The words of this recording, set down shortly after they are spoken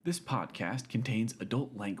This podcast contains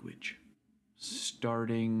adult language.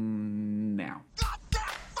 Starting now.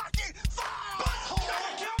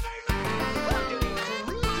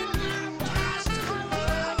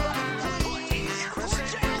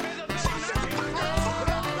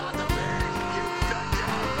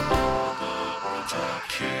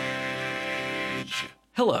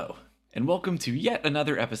 Hello, and welcome to yet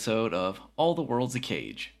another episode of All the World's a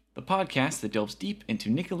Cage, the podcast that delves deep into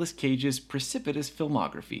Nicolas Cage's precipitous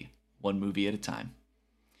filmography, one movie at a time.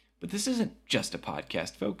 But this isn't just a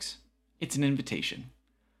podcast, folks. It's an invitation.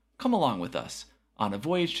 Come along with us on a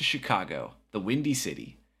voyage to Chicago, the Windy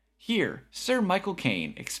City. Hear Sir Michael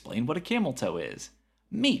Caine explain what a camel toe is.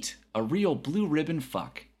 Meet a real blue ribbon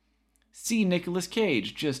fuck. See Nicolas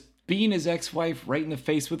Cage just being his ex-wife right in the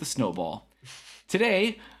face with a snowball.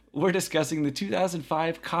 Today, we're discussing the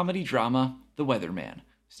 2005 comedy drama, The Weatherman,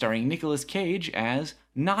 starring Nicolas Cage as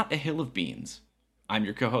Not a Hill of Beans. I'm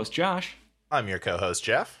your co-host, Josh. I'm your co-host,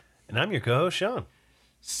 Jeff. And I'm your co-host, Sean.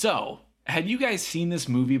 So, had you guys seen this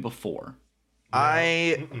movie before?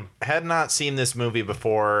 I had not seen this movie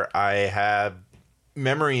before. I had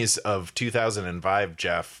memories of 2005,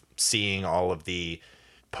 Jeff, seeing all of the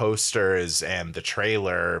posters and the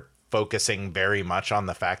trailer focusing very much on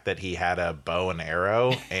the fact that he had a bow and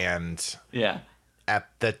arrow. And Yeah. at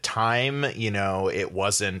the time, you know, it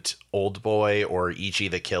wasn't Old Boy or Ichi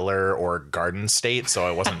the Killer or Garden State, so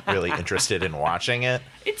I wasn't really interested in watching it.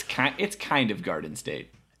 It's kind of Garden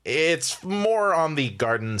State. It's more on the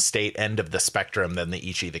Garden State end of the spectrum than the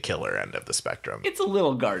Ichi the Killer end of the spectrum. It's a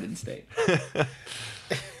little Garden State.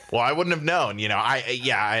 Well, I wouldn't have known, you know. I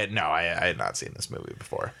had not seen this movie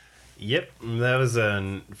before. Yep, that was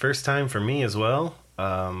a first time for me as well.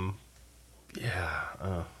 Now,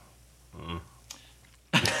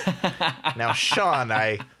 Sean,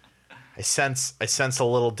 I sense a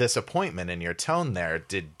little disappointment in your tone there.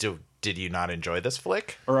 Did you not enjoy this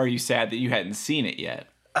flick? Or are you sad that you hadn't seen it yet?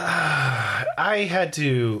 I had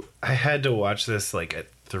to watch this like at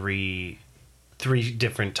three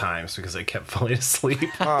different times because I kept falling asleep.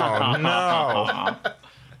 Oh no.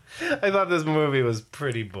 I thought this movie was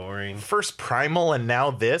pretty boring. First Primal and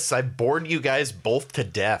now this. I bored you guys both to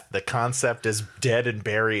death. The concept is dead and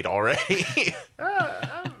buried already.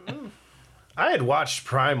 I had watched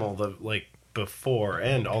Primal before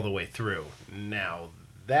and all the way through. Now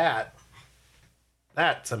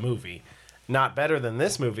that's a movie. Not better than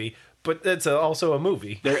this movie, but it's also a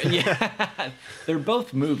movie. They're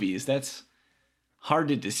both movies. That's hard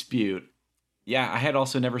to dispute. Yeah, I had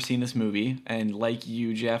also never seen this movie, and like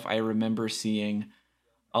you, Jeff, I remember seeing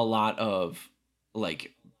a lot of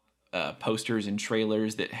posters and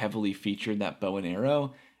trailers that heavily featured that bow and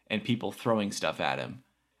arrow and people throwing stuff at him.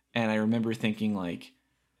 And I remember thinking, like,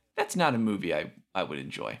 that's not a movie I would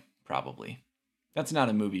enjoy, probably. That's not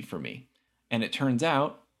a movie for me. And it turns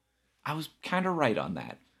out I was kind of right on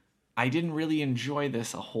that. I didn't really enjoy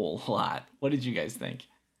this a whole lot. What did you guys think?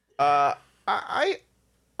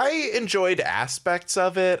 I enjoyed aspects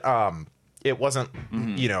of it. It wasn't,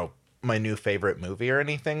 you know, my new favorite movie or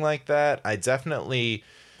anything like that. I definitely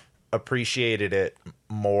appreciated it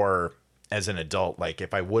more as an adult. Like,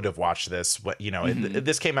 if I would have watched this,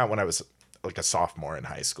 this came out when I was like a sophomore in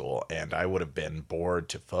high school, and I would have been bored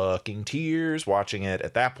to fucking tears watching it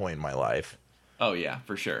at that point in my life. Oh, yeah,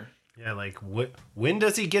 for sure. Yeah, like, when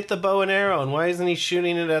does he get the bow and arrow, and why isn't he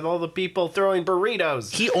shooting it at all the people throwing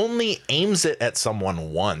burritos? He only aims it at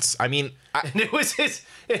someone once. I mean, And it was his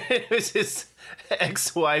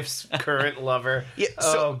ex-wife's current lover. Yeah,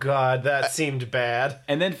 oh God, that seemed bad.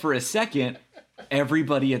 And then for a second,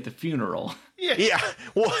 everybody at the funeral. yeah.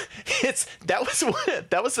 Well,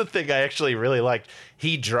 that was the thing I actually really liked.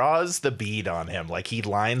 He draws the bead on him, like he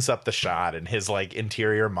lines up the shot and his like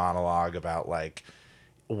interior monologue about like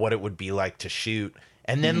what it would be like to shoot,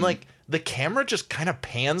 and then like the camera just kind of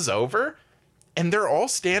pans over, and they're all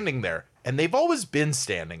standing there, and they've always been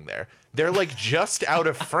standing there. They're like just out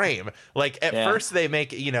of frame. Like at first they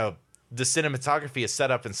make, you know, the cinematography is set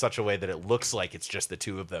up in such a way that it looks like it's just the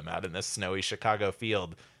two of them out in this snowy Chicago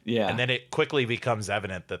field. Yeah. And then it quickly becomes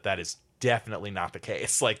evident that that is definitely not the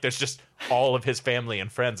case. Like there's just all of his family and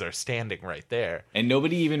friends are standing right there. And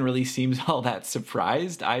nobody even really seems all that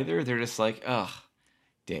surprised either. They're just like, ugh,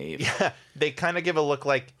 Dave. Yeah. They kind of give a look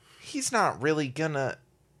like he's not really gonna.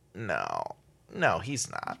 No, he's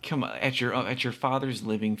not. Come on, at your father's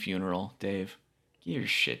living funeral, Dave. Get your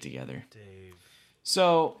shit together. Dave.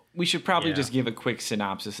 So we should probably just give a quick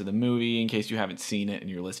synopsis of the movie in case you haven't seen it and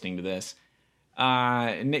you're listening to this.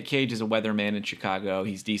 Nick Cage is a weatherman in Chicago.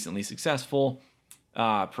 He's decently successful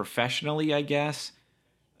professionally, I guess.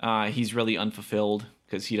 He's really unfulfilled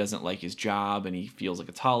because he doesn't like his job and he feels like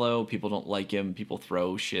it's hollow. People don't like him. People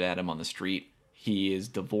throw shit at him on the street. He is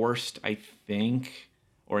divorced, I think,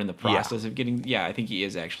 or in the process of getting... Yeah, I think he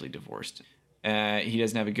is actually divorced. He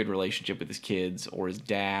doesn't have a good relationship with his kids or his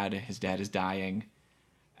dad. His dad is dying.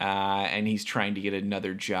 And he's trying to get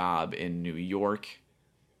another job in New York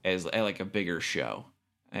as like a bigger show.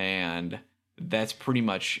 And that's pretty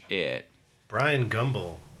much it. Brian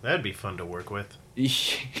Gumble. That'd be fun to work with.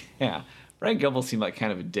 Yeah. Brian Gumble seemed like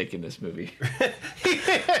kind of a dick in this movie.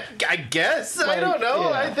 I guess. I don't know.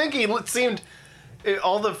 Yeah. I think he seemed...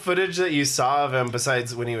 All the footage that you saw of him,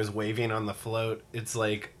 besides when he was waving on the float, it's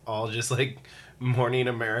like all just like Morning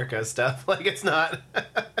America stuff. Like it's not...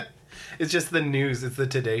 It's just the news. It's the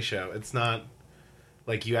Today Show. It's not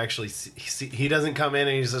like you actually see... He doesn't come in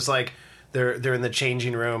and he's just like... They're in the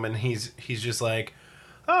changing room and he's just like...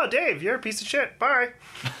 Oh, Dave, you're a piece of shit. Bye.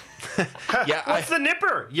 Yeah, What's the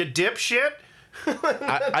nipper? You dipshit.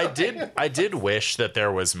 I did wish that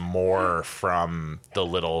there was more from the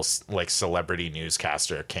little like celebrity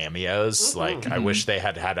newscaster cameos. Like I wish they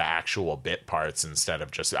had actual bit parts instead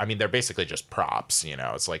of just. I mean, they're basically just props. You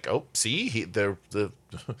know, it's like, oh, see,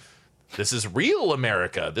 this is real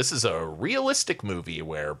America. This is a realistic movie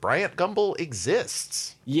where Bryant Gumbel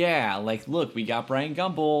exists. Yeah, like, look, we got Brian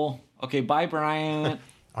Gumble. Okay, bye, Brian.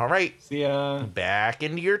 All right, See ya. back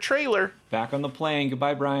into your trailer. Back on the plane.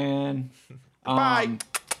 Goodbye, Brian. Bye.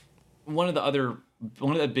 One of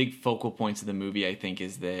the big focal points of the movie, I think,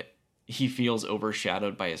 is that he feels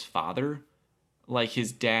overshadowed by his father. Like,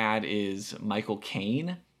 his dad is Michael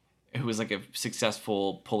Caine, who is like a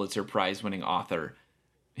successful Pulitzer Prize winning author.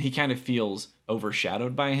 He kind of feels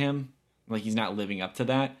overshadowed by him. Like, he's not living up to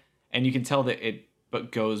that. And you can tell that it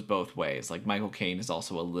goes both ways. Like, Michael Caine is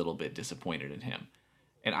also a little bit disappointed in him.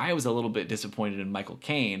 And I was a little bit disappointed in Michael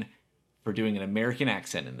Caine for doing an American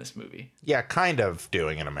accent in this movie. Yeah, kind of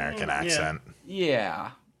doing an American accent.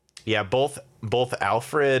 Yeah. Yeah, both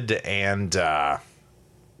Alfred and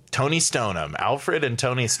Tony Stoneham. Alfred and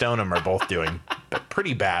Tony Stoneham are both doing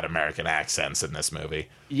pretty bad American accents in this movie.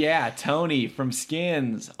 Yeah, Tony from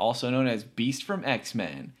Skins, also known as Beast from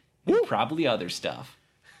X-Men, and probably other stuff.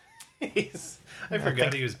 I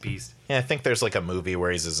forgot he was Beast. Yeah, I think there's like a movie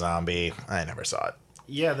where he's a zombie. I never saw it.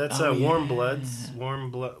 Yeah, that's Warm Bloods,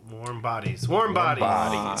 Warm Bodies. Warm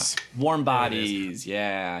Bodies. Warm Bodies.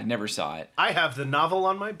 Yeah, never saw it. I have the novel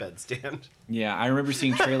on my bedstand. Yeah, I remember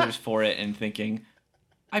seeing trailers for it and thinking,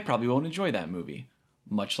 I probably won't enjoy that movie.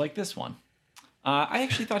 Much like this one. I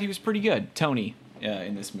actually thought he was pretty good, Tony,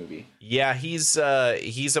 in this movie. Yeah, he's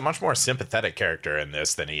a much more sympathetic character in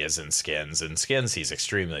this than he is in Skins. In Skins, he's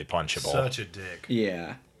extremely punchable. Such a dick.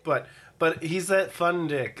 Yeah. But he's that fun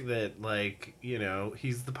dick that, like, you know,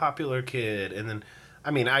 he's the popular kid. And then,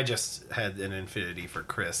 I mean, I just had an affinity for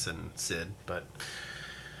Chris and Sid, but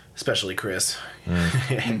especially Chris.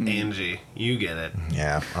 Angie, you get it.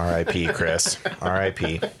 Yeah, R.I.P. Chris.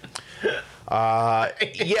 R.I.P.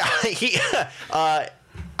 Yeah,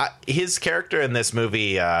 his character in this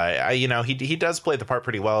movie, he does play the part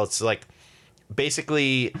pretty well. It's like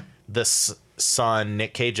basically the son,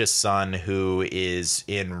 Nick Cage's son, who is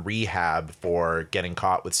in rehab for getting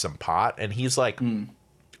caught with some pot, and he's like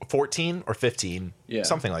 14 or 15,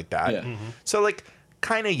 something like that. Yeah. So like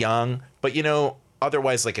kind of young, but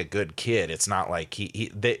otherwise like a good kid. It's not like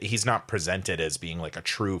he's not presented as being like a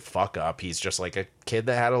true fuck up. He's just like a kid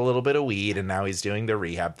that had a little bit of weed and now he's doing the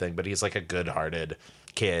rehab thing, but he's like a good-hearted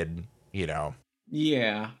kid,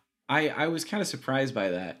 Yeah. I was kind of surprised by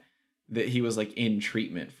that he was like in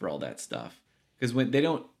treatment for all that stuff. Because when they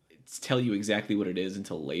don't tell you exactly what it is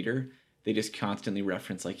until later, they just constantly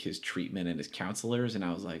reference like his treatment and his counselors, and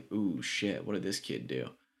I was like, ooh, shit, what did this kid do?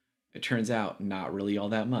 It turns out not really all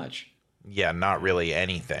that much. Yeah, not really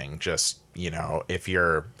anything. Just, if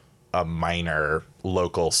you're a minor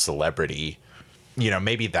local celebrity,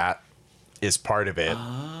 maybe that is part of it.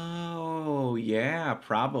 Oh, yeah,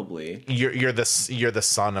 probably. You're the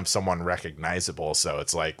son of someone recognizable, so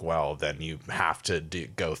it's like, well, then you have to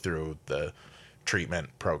go through the treatment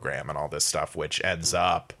program and all this stuff, which ends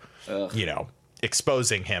up,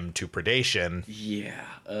 exposing him to predation. Yeah.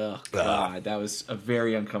 Oh God, that was a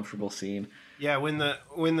very uncomfortable scene. Yeah, when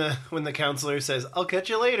the counselor says, "I'll catch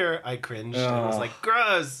you later," I cringed. I was like,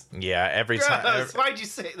 "Gross." Yeah, every time. Why'd you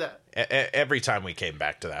say that? Every time we came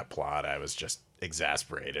back to that plot, I was just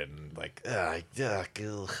exasperated and like,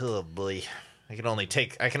 oh boy, I can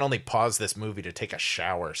only pause this movie to take a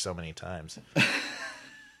shower so many times. I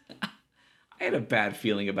had a bad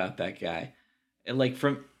feeling about that guy. And like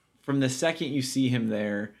from the second you see him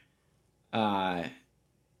there, God,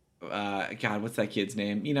 what's that kid's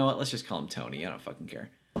name? You know what? Let's just call him Tony. I don't fucking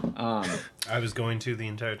care. I was going to the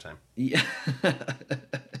entire time. Yeah.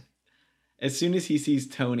 As soon as he sees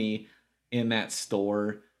Tony in that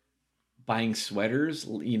store buying sweaters,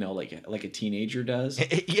 like a teenager does.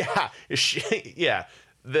 Yeah. Yeah.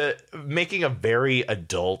 Making a very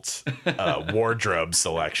adult wardrobe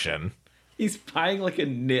selection. He's buying like a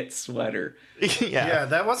knit sweater. Yeah,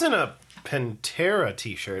 that wasn't a Pantera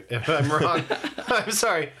t-shirt, if I'm wrong. I'm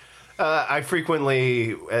sorry. I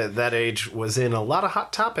frequently, at that age, was in a lot of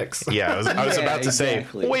Hot Topics. Yeah, I was about to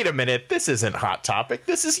exactly. say, wait a minute, this isn't Hot Topic,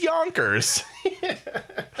 this is Yonkers.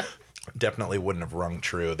 Definitely wouldn't have rung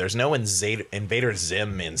true. There's no Invader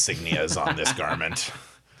Zim insignias on this garment.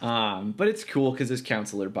 But it's cool because his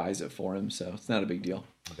counselor buys it for him, so it's not a big deal.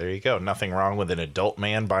 There you go. Nothing wrong with an adult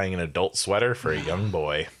man buying an adult sweater for a young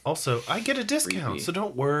boy. Also, I get a discount, Creepy. so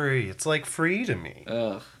don't worry. It's like free to me.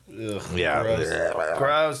 Ugh. Ugh, Yeah.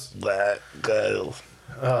 gross.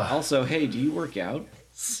 Also, hey, do you work out?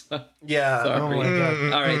 Yeah. Sorry. Oh my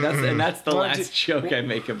god. All right, that's the Well, last joke I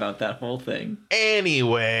make about that whole thing.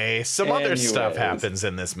 Anyway, some other stuff Anyways. happens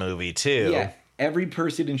in this movie, too. Yeah, every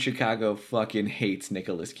person in Chicago fucking hates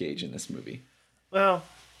Nicolas Cage in this movie. Well,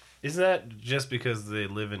 is that just because they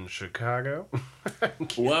live in Chicago?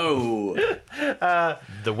 Whoa.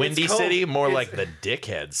 The Windy It's cold. City, more It's- like the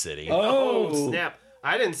Dickhead City. Oh, Snap!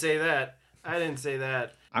 I didn't say that.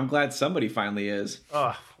 I'm glad somebody finally is.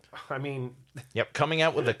 Oh, I mean, Yep, coming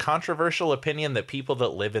out with a controversial opinion that people that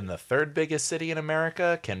live in the third biggest city in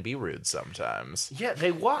America can be rude sometimes. yeah,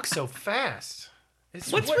 they walk so fast.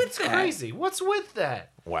 It's What's with it's that? crazy. What's with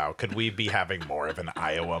that? Wow, could we be having more of an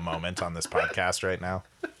Iowa moment on this podcast right now?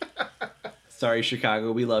 Sorry,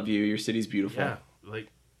 Chicago, we love you. Your city's beautiful. Yeah, like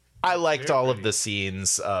I liked Very all of pretty. the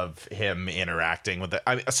scenes of him interacting with it.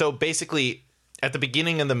 So basically, at the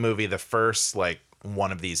beginning of the movie, the first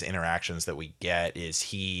one of these interactions that we get is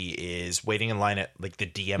he is waiting in line at like the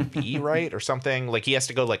DMV, right, or something. Like he has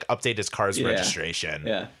to go update his car's registration.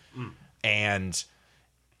 Yeah. And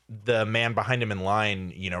the man behind him in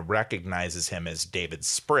line, recognizes him as David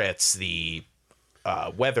Spritz, the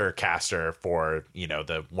weathercaster for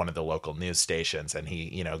one of the local news stations, and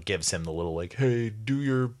he gives him the little hey, do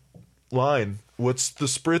your line. What's the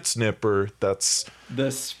Spritz nipper? That's The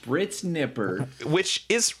Spritz Nipper. which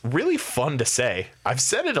is really fun to say. I've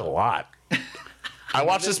said it a lot. I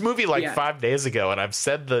watched this movie 5 days ago, and I've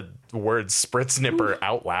said the word Spritz nipper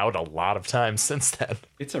out loud a lot of times since then.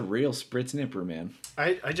 It's a real Spritz Nipper, man.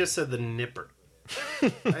 I just said the nipper.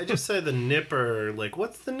 I just said the nipper. Like,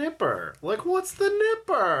 what's the nipper? Like, what's the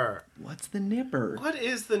nipper? What's the Nipper? What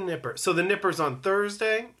is the nipper? So the nipper's on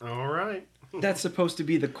Thursday. All right. That's supposed to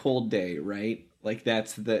be the cold day, right? Like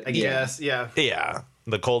that's the. I guess. Yeah. Yeah,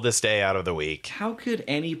 the coldest day out of the week. How could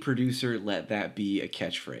any producer let that be a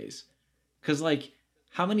catchphrase? Because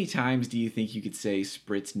how many times do you think you could say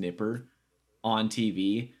Spritz Nipper on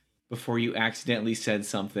TV before you accidentally said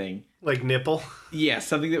something? Like nipple. Yeah,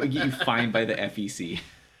 something that would get you fined by the FEC.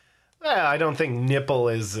 Well, I don't think nipple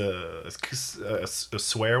is a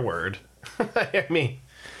swear word. I mean,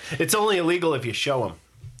 it's only illegal if you show them.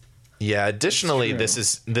 Yeah, additionally,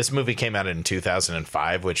 That's this movie came out in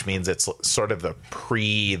 2005, which means it's sort of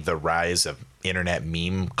the rise of internet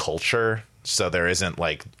meme culture. So there isn't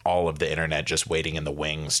all of the internet just waiting in the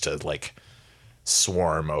wings to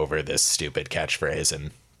swarm over this stupid catchphrase and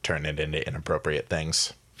turn it into inappropriate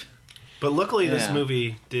things. But luckily, this Yeah.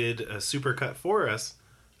 movie did a supercut for us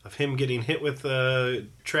of him getting hit with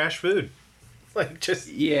trash food. Just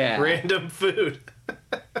Yeah. random food.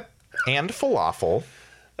 And falafel.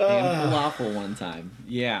 And falafel one time.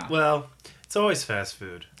 Yeah. Well, it's always fast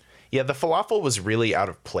food. Yeah, the falafel was really out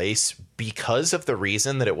of place because of the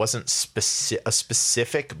reason that it wasn't a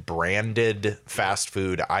specific branded fast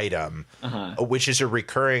food item, which is a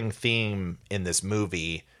recurring theme in this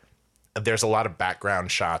movie. There's a lot of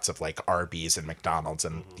background shots of Arby's and McDonald's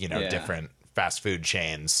and, Yeah. different fast food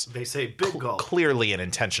chains. They say big gulp. Clearly an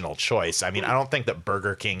intentional choice. I mean, I don't think that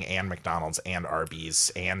Burger King and McDonald's and Arby's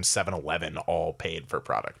and 7-Eleven all paid for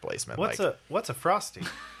product placement. What's a frosty?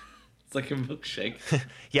 It's like a milkshake.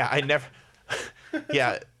 Yeah, I never.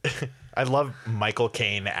 Yeah, I love Michael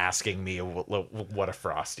Caine asking me what a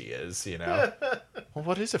frosty is. Well,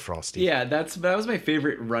 what is a frosty? Yeah, that was my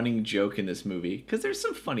favorite running joke in this movie because there's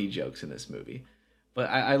some funny jokes in this movie. But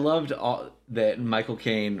I loved that Michael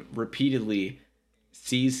Caine repeatedly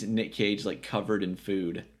sees Nick Cage covered in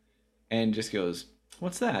food and just goes,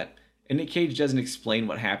 "What's that?" And Nick Cage doesn't explain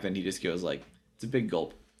what happened. He just goes "It's a big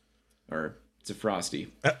gulp," or "It's a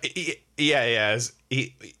frosty." Yeah.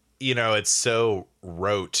 It's so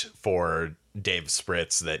rote for Dave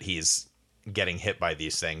Spritz that he's getting hit by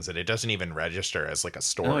these things, and it doesn't even register as like a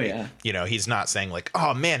story. Oh, yeah. You know, he's not saying like,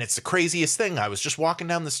 oh man, it's the craziest thing. I was just walking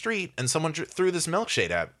down the street and someone threw this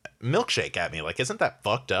milkshake at me. Like, isn't that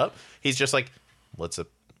fucked up? He's just like, what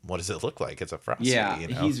does it look like? It's a frosty. Yeah, you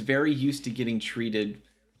know? he's very used to getting treated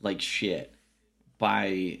like shit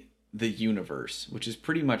by the universe, which is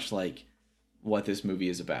pretty much like what this movie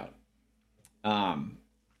is about.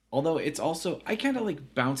 Although it's also, I kind of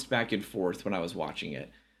like bounced back and forth when I was watching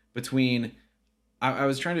it between, I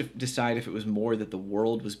was trying to decide if it was more that the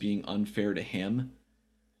world was being unfair to him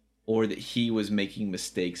or that he was making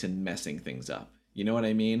mistakes and messing things up. You know what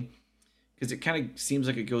I mean? Because it kind of seems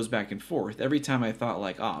like it goes back and forth. Every time I thought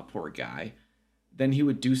like, oh, poor guy, then he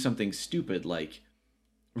would do something stupid like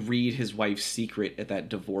read his wife's secret at that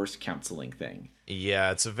divorce counseling thing.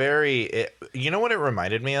 Yeah, it's you know what it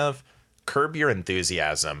reminded me of? Curb Your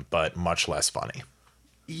Enthusiasm, but much less funny.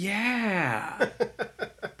 Yeah.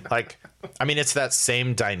 Like, I mean, it's that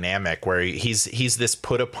same dynamic where he's this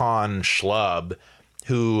put upon schlub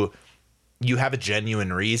who you have a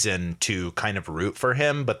genuine reason to kind of root for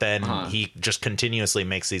him, but then he just continuously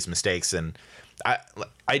makes these mistakes. And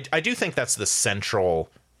I do think that's the central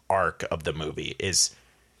arc of the movie is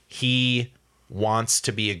he wants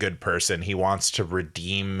to be a good person. He wants to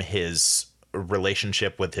redeem his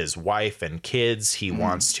relationship with his wife and kids. He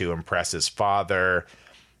wants to impress his father.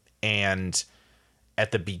 And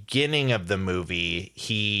at the beginning of the movie,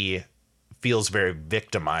 he feels very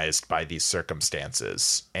victimized by these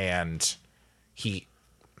circumstances. And he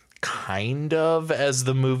kind of, as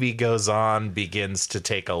the movie goes on, begins to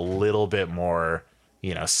take a little bit more,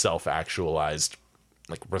 you know, self-actualized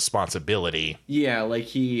like responsibility. Yeah, like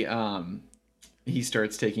he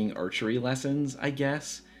starts taking archery lessons, I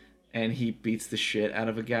guess, and he beats the shit out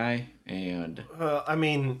of a guy. And I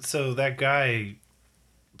mean, so that guy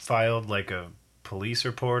filed like a police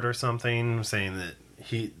report or something saying that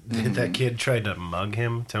that kid tried to mug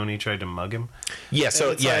him. Tony tried to mug him. Yeah,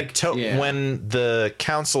 so like, when the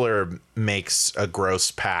counselor makes a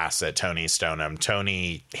gross pass at Tony Stoneham,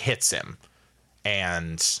 Tony hits him,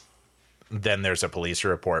 and then there's a police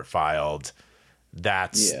report filed.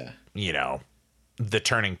 That's you know, the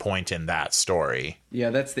turning point in that story. Yeah,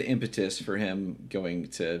 that's the impetus for him going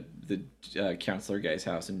to the counselor guy's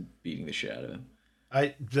house and beating the shit out of him.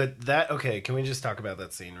 Okay, can we just talk about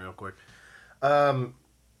that scene real quick?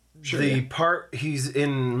 Sure, the part he's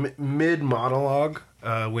in mid monologue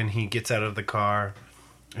when he gets out of the car,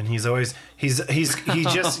 and he just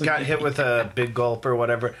got hit with a big gulp or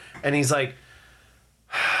whatever, and he's like,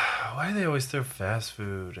 why do they always throw fast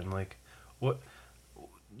food? And like, what,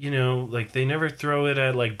 you know, like they never throw it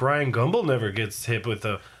at, like, Brian Gumble never gets hit with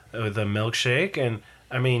a milkshake, and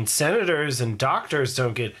I mean senators and doctors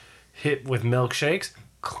don't get hit with milkshakes.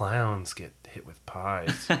 Clowns get hit with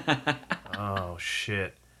pies. Oh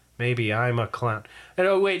shit. Maybe I'm a clown. And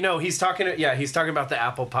oh wait, no, he's talking about the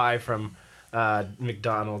apple pie from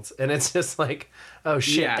McDonald's, and it's just like, oh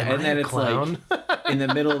shit, Yeah, and then it's like in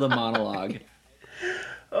the middle of the monologue.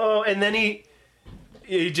 Oh, and then he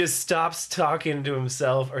just stops talking to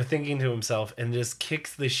himself or thinking to himself and just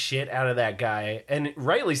kicks the shit out of that guy, and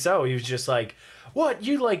rightly so. He was just like, what,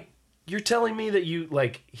 you're telling me that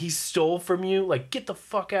he stole from you? Like, get the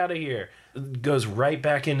fuck out of here. Goes right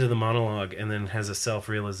back into the monologue and then has a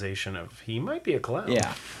self-realization of he might be a clown.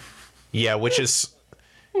 Yeah, which is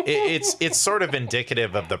it's sort of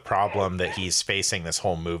indicative of the problem that he's facing this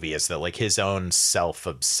whole movie, is that like his own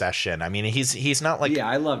self-obsession. I mean, he's not like, yeah,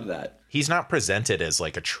 I love that. He's not presented as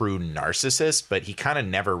like a true narcissist, but he kind of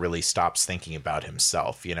never really stops thinking about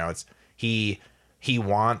himself. You know, it's he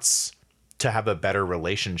wants to have a better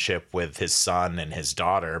relationship with his son and his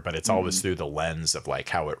daughter, but it's always through the lens of like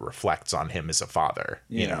how it reflects on him as a father,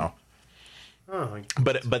 you know?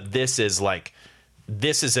 But this is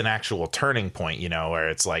an actual turning point, you know, where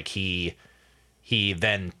it's like he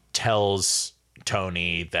then tells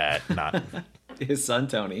Tony that not his son,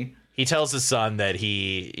 Tony, he tells his son that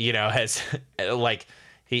he, you know, has like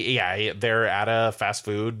they're at a fast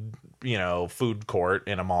food, you know, food court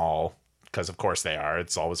in a mall. Because of course they are.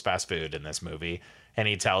 It's always fast food in this movie. And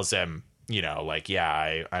he tells him, you know, like,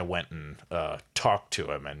 yeah, I went and talked to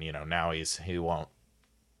him, and, you know, now it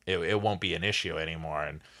won't be an issue anymore.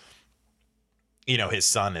 And, you know, his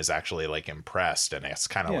son is actually like impressed, and it's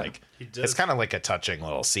kind of it's kind of like a touching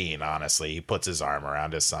little scene, honestly. He puts his arm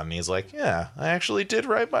around his son and he's like, yeah, I actually did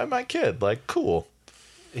right by my kid. Like, cool.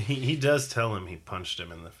 He does tell him he punched him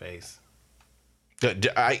in the face.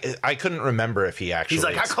 I couldn't remember if he actually, he's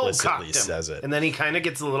like, explicitly says it. And then he kind of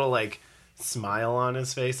gets a little like smile on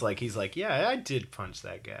his face, like he's like, yeah, I did punch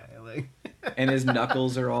that guy. Like, and his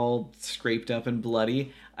knuckles are all scraped up and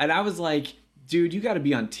bloody. And I was like, dude, you got to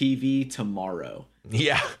be on TV tomorrow.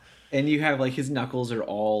 Yeah. And you have like his knuckles are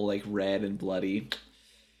all like red and bloody.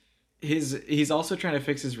 He's also trying to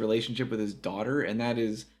fix his relationship with his daughter, and that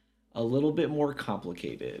is a little bit more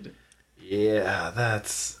complicated. Yeah,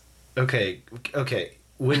 that's okay. Okay,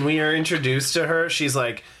 when we are introduced to her, she's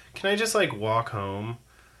like, "Can I just like walk home?"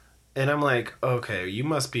 And I'm like, "Okay, you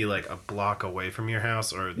must be like a block away from your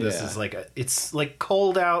house, or this is like it's like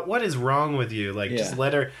cold out. What is wrong with you? Like, just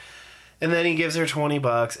let her." And then he gives her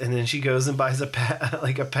 $20, and then she goes and buys a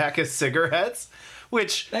pack of cigarettes,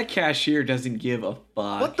 which that cashier doesn't give a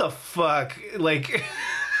fuck. What the fuck? Like,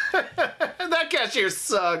 that cashier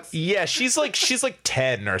sucks. Yeah, she's like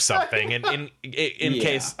 10 or something. And in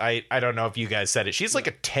case I don't know if you guys said it, she's like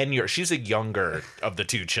a 10-year. She's a younger of the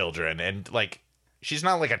two children, and like she's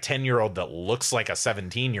not like a 10-year-old that looks like a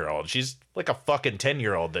 17-year-old. She's like a fucking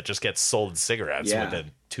 10-year-old that just gets sold cigarettes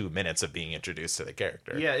within 2 minutes of being introduced to the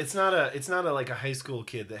character. Yeah, it's not a like a high school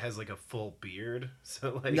kid that has like a full beard.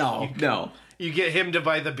 So like no. You get him to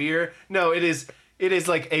buy the beer. No, it is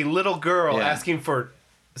like a little girl asking for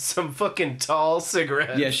some fucking tall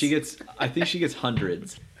cigarettes. Yeah, I think she gets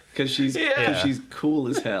hundreds because she's cool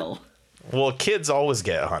as hell. Well, kids always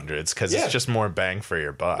get hundreds because it's just more bang for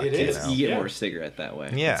your buck. It is. You get more cigarette that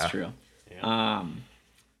way. Yeah, that's true. Yeah.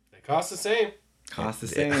 They cost the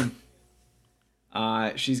same.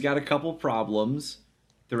 She's got a couple problems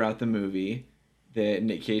throughout the movie that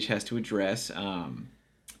Nick Cage has to address.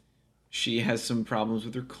 She has some problems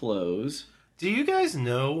with her clothes. Do you guys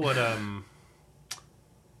know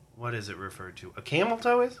what is it referred to? A camel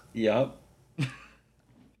toe is? Yep.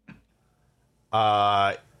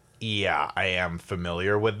 Yeah, I am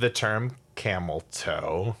familiar with the term camel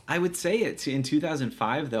toe. I would say it's in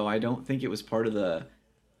 2005, though. I don't think it was part of the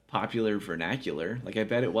popular vernacular. Like, I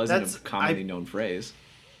bet it wasn't a commonly known phrase.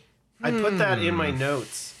 I put that in my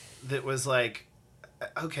notes that was like,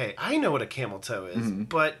 okay, I know what a camel toe is,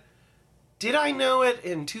 but did I know it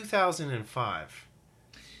in 2005?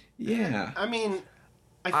 Yeah. I mean,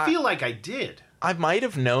 I feel like I did. I might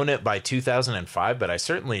have known it by 2005, but I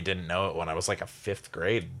certainly didn't know it when I was like a 5th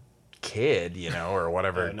grade kid, or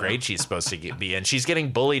whatever grade she's supposed to be in. She's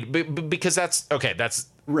getting bullied because that's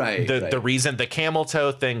right. The reason the camel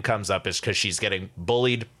toe thing comes up is because she's getting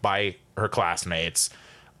bullied by her classmates.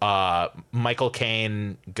 Michael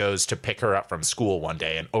Caine goes to pick her up from school one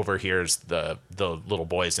day and overhears the little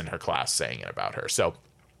boys in her class saying it about her. So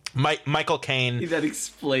Michael Caine, that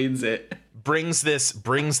explains it, brings this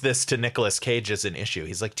to Nicolas Cage as an issue.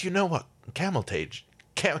 He's like, "Do you know what camel toe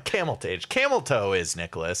is,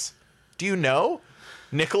 Nicholas? Do you know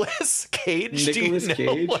Nicolas Cage?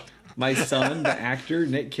 Cage, my son, the actor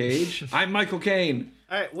Nick Cage. I'm Michael Caine.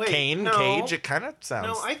 All right, wait, Cage. It kind of sounds.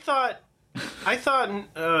 No, I thought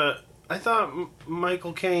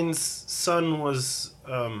Michael Caine's son was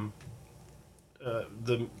the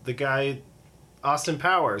guy, Austin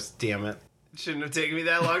Powers. Damn it! Shouldn't have taken me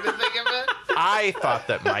that long to think of it. I thought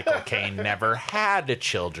that Michael Caine never had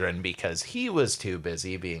children because he was too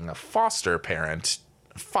busy being a foster parent,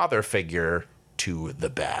 father figure to the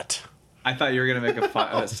Bat. I thought you were gonna make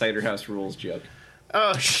a Cider House Rules joke.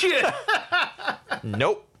 Oh shit!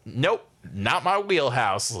 Nope, not my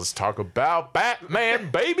wheelhouse. Let's talk about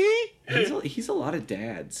Batman, baby. He's a lot of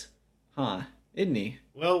dads, huh? Isn't he?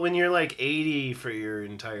 Well, when you're like 80 for your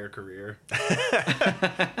entire career.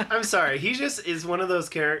 I'm sorry. He just is one of those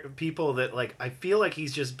people that, like, I feel like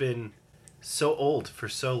he's just been so old for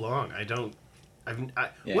so long.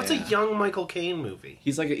 What's a young Michael Caine movie?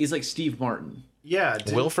 He's like Steve Martin. Yeah.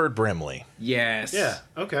 Wilford Brimley. Yes. Yeah.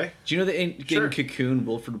 Okay. Do you know that in Cocoon,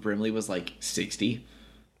 Wilford Brimley was like 60?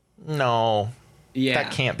 No. Yeah.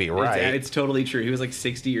 That can't be right. It's totally true. He was like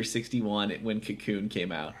 60 or 61 when Cocoon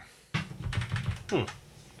came out.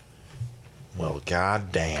 Well,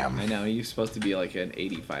 goddamn. I know, he's supposed to be like an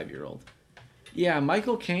 85-year-old. Yeah,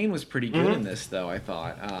 Michael Caine was pretty good in this, though, I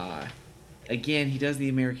thought. Again, he does the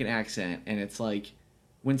American accent, and it's like,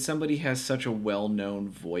 when somebody has such a well-known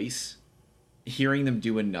voice, hearing them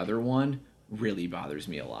do another one really bothers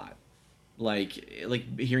me a lot. Like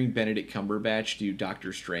hearing Benedict Cumberbatch do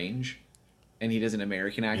Doctor Strange, and he does an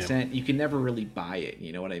American accent, you can never really buy it,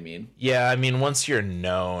 you know what I mean? Yeah, I mean, once you're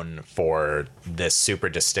known for this super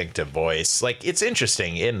distinctive voice, like, it's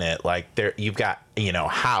interesting, isn't it? Like, you've got,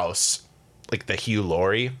 House, like the Hugh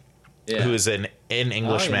Laurie, who's an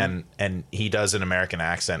Englishman, and he does an American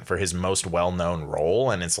accent for his most well-known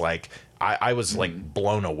role, and it's like, I was, like,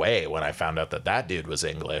 blown away when I found out that dude was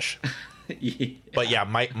English. Yeah. But yeah,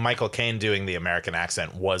 Michael Caine doing the American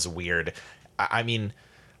accent was weird. I mean...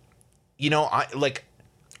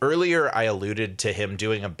 earlier I alluded to him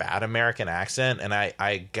doing a bad American accent, and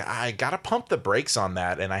I gotta pump the brakes on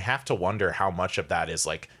that, and I have to wonder how much of that is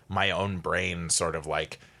like my own brain sort of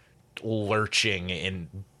like lurching in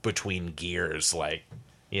between gears. Like,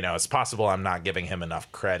 you know, it's possible I'm not giving him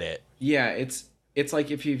enough credit. Yeah, it's like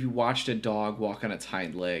if you watched a dog walk on its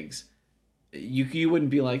hind legs, you wouldn't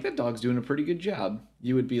be like, that dog's doing a pretty good job.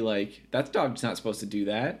 You would be like, that dog's not supposed to do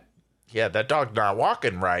that. Yeah, that dog's not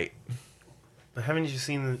walking right. But haven't you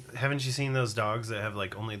seen those dogs that have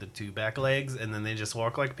like only the two back legs and then they just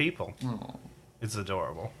walk like people? Oh. It's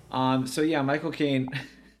adorable. So yeah, Michael Caine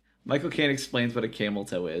explains what a camel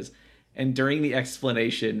toe is, and during the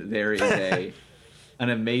explanation, there is an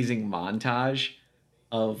amazing montage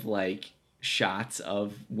of like shots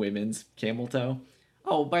of women's camel toe.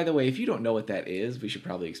 Oh, by the way, if you don't know what that is, we should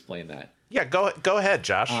probably explain that. Yeah, go ahead,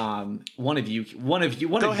 Josh. One of you.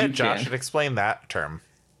 Go ahead, Josh, and explain that term.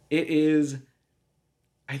 It is.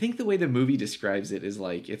 I think the way the movie describes it is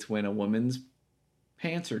like it's when a woman's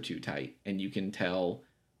pants are too tight, and you can tell,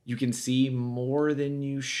 you can see more than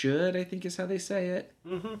you should, I think is how they say it.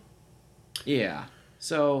 Mm-hmm. Yeah.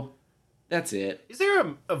 So that's it. Is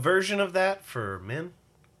there a version of that for men?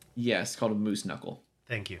 Yes, called a moose knuckle.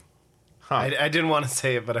 Thank you. Huh. I didn't want to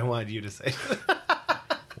say it, but I wanted you to say it.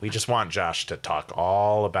 We just want Josh to talk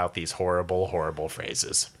all about these horrible, horrible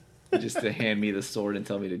phrases. Just to hand me the sword and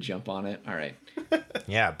tell me to jump on it. All right.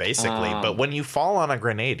 Yeah, basically. But when you fall on a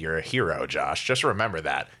grenade, you're a hero, Josh. Just remember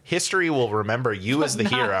that. History will remember you as the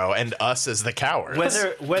hero and us as the cowards.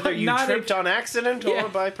 Whether you tripped on accident or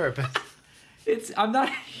by purpose. I'm not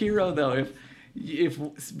a hero though.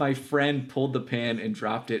 If my friend pulled the pan and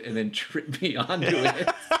dropped it and then tripped me onto it.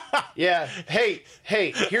 Yeah. Hey,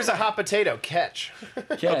 here's a hot potato. Catch.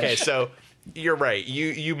 Okay, so you're right.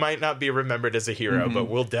 You might not be remembered as a hero, but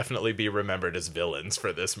we'll definitely be remembered as villains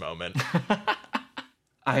for this moment.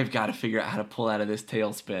 I've got to figure out how to pull out of this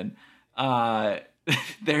tailspin.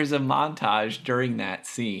 There's a montage during that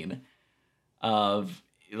scene of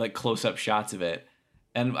like close-up shots of it.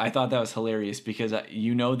 And I thought that was hilarious because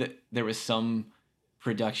you know that there was some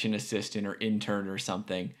production assistant or intern or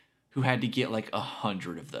something who had to get like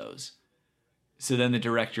 100 of those. So then the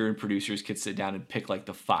director and producers could sit down and pick like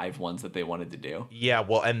the 5 ones that they wanted to do. Yeah,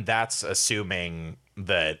 well, and that's assuming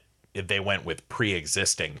that if they went with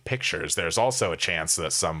pre-existing pictures. There's also a chance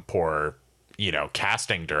that some poor,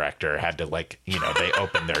 casting director had to they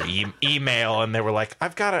opened their email and they were like,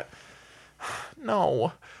 I've got to...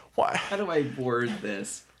 No. Why? How do I word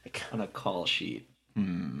this on a call sheet?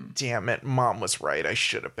 Damn it, Mom was right. I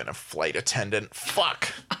should have been a flight attendant.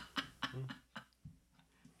 Fuck.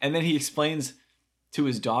 And then he explains to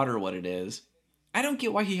his daughter what it is. I don't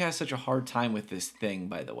get why he has such a hard time with this thing,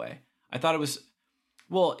 by the way. I thought it was...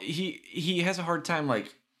 Well, he has a hard time,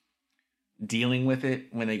 dealing with it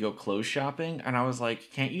when they go clothes shopping. And I was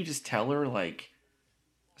like, can't you just tell her,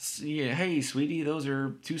 hey, sweetie, those are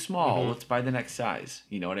too small. Let's buy the next size.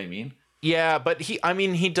 You know what I mean? Yeah, but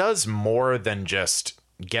he does more than just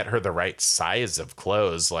get her the right size of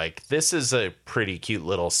clothes. Like, this is a pretty cute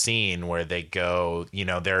little scene where they go,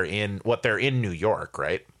 they're in New York,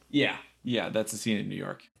 right? Yeah, that's the scene in New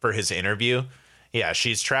York. For his interview. Yeah,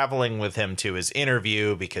 she's traveling with him to his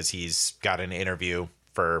interview because he's got an interview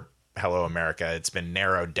for Hello America. It's been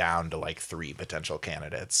narrowed down to 3 potential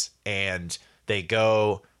candidates. And they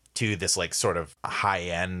go to this sort of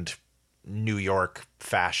high-end New York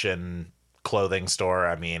fashion clothing store.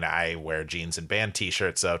 I mean, I wear jeans and band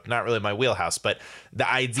t-shirts, so not really my wheelhouse, but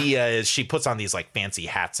the idea is she puts on these she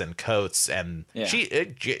hats and coats, and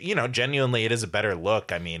genuinely it is a better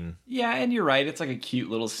look. I mean, yeah, and you're right, it's a cute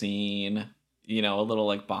little scene, a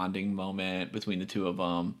little bonding moment between the two of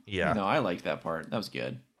them. Yeah, I like that part. That was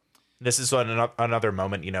good. This is another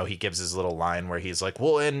moment, he gives his little line where he's like,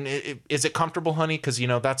 well, and is it comfortable, honey? Because,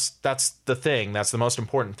 that's the thing. That's the most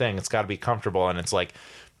important thing. It's got to be comfortable. And it's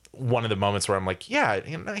one of the moments where I'm like, yeah,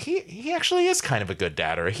 he actually is kind of a good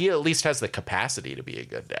dad, or he at least has the capacity to be a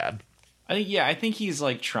good dad. I think he's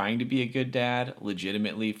trying to be a good dad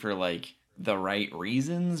legitimately for the right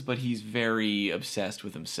reasons, but he's very obsessed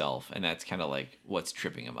with himself. And that's kind of what's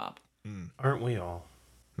tripping him up. Aren't we all?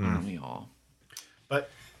 Aren't we all? But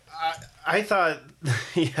I thought,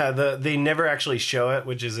 they never actually show it,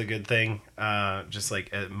 which is a good thing. Just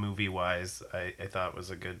movie wise, I thought was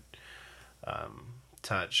a good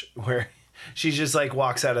touch where she just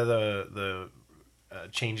walks out of the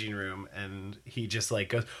changing room and he just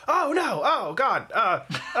goes, oh no, oh god,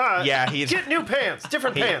 yeah, he's get new pants,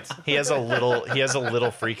 different pants. He has a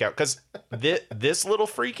little freak out because this little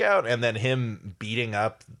freak out and then him beating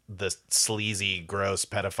up the sleazy, gross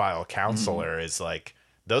pedophile counselor is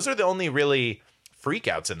those are the only really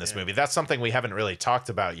freakouts in this movie. That's something we haven't really talked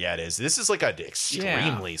about yet. Is this is like an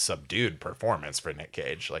extremely subdued performance for Nick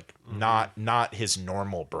Cage, like not his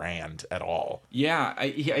normal brand at all. Yeah,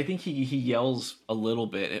 I think he yells a little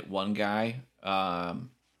bit at one guy,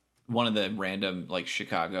 one of the random like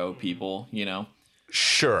Chicago people, you know.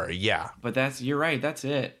 Sure, yeah. But you're right. That's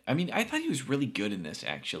it. I mean, I thought he was really good in this,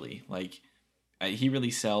 actually. Like, he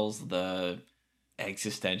really sells the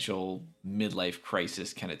existential midlife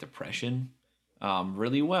crisis kind of depression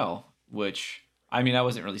really well, which, I mean, I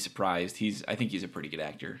wasn't really surprised. I think he's a pretty good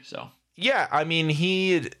actor, so. Yeah, I mean,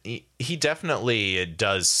 he definitely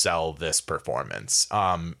does sell this performance.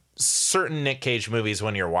 Certain Nick Cage movies,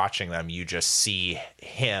 when you're watching them, you just see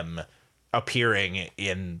him appearing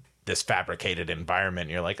in this fabricated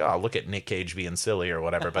environment. You're like, oh, look at Nick Cage being silly or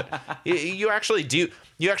whatever. But you actually do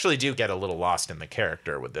get a little lost in the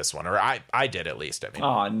character with this one, or I did at least. I mean,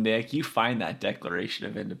 oh, Nick, you find that Declaration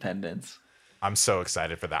of Independence. I'm so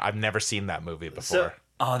excited for that. I've never seen that movie before.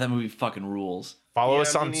 Oh, that movie fucking rules. Follow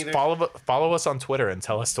us on Twitter and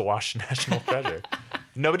tell us to watch National Treasure.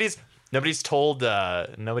 Nobody's told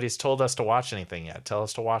us to watch anything yet. Tell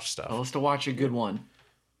us to watch stuff. Tell us to watch a good one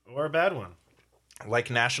or a bad one.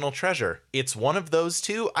 Like National Treasure. It's one of those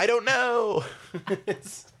two. I don't know.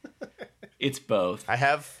 It's both. I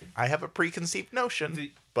have a preconceived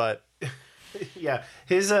notion, but yeah,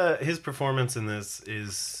 his performance in this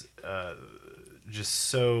is just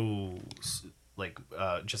so like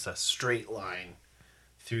just a straight line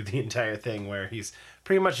through the entire thing, where he's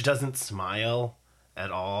pretty much doesn't smile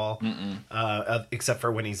at all, except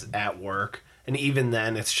for when he's at work, and even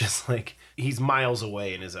then it's just like he's miles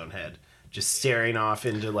away in his own head, just staring off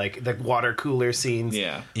into like the water cooler scenes.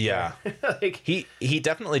 Yeah. Like he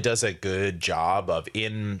definitely does a good job of,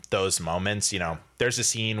 in those moments, you know, there's a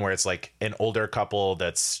scene where it's like an older couple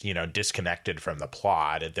that's, you know, disconnected from the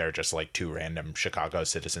plot. They're just like two random Chicago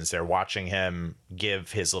citizens. They're watching him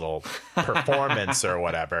give his little performance or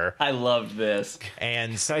whatever. I loved this.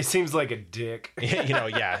 And he seems like a dick. You know,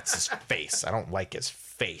 yeah, it's his face. I don't like his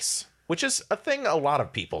face. Which is a thing a lot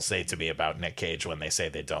of people say to me about Nick Cage when they say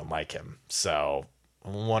they don't like him. So I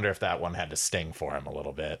wonder if that one had to sting for him a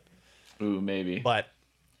little bit. Ooh, maybe. But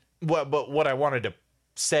what I wanted to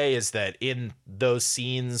say is that in those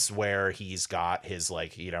scenes where he's got his,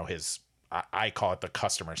 like, you know, his, I call it the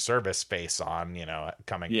customer service face on, you know,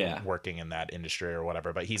 working in that industry or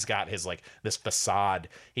whatever. But he's got his, like, this facade.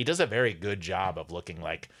 He does a very good job of looking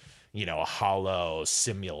like, you know, a hollow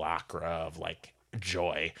simulacra of, like,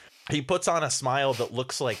 joy. He puts on a smile that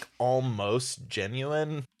looks like almost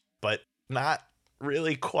genuine, but not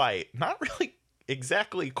really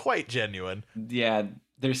exactly quite genuine. Yeah,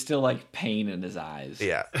 there's still like pain in his eyes.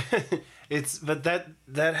 Yeah. But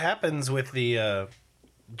that happens with the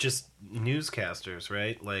just newscasters,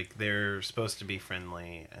 right? Like they're supposed to be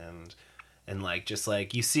friendly and like just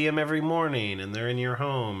like you see them every morning and they're in your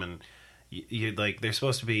home and you like they're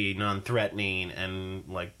supposed to be non-threatening and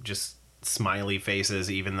like just smiley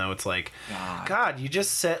faces, even though it's like God, you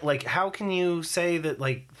just said, like, how can you say that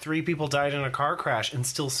like 3 people died in a car crash and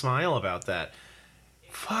still smile about that?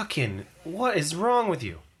 Fucking what is wrong with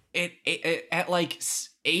you? It at like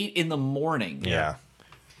 8 in the morning. Yeah.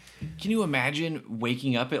 Can you imagine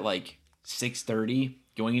waking up at like 6:30,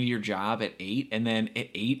 going into your job at 8, and then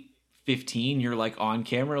at 8:15 you're like on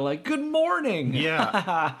camera like, good morning. Yeah.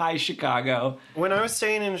 Hi, Chicago. When I was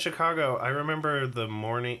staying in Chicago, I remember the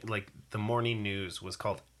morning news was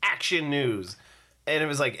called Action News, and it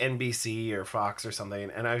was like NBC or Fox or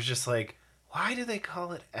something, and I was just like, why do they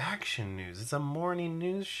call it Action News? It's a morning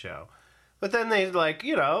news show. But then they like,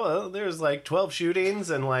 you know, there's like 12 shootings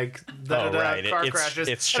and like car crashes.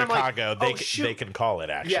 It's Chicago. Like, they can call it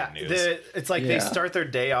Action News. It's like they start their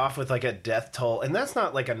day off with like a death toll, and that's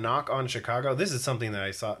not like a knock on Chicago. This is something that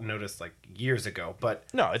I noticed like years ago. But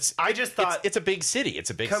no, I just thought it's a big city. It's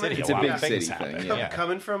a big city. It's a big city thing. Yeah.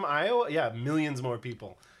 Coming from Iowa, millions more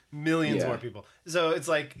people, more people. So it's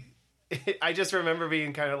like, I just remember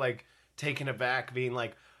being kind of like taken aback, being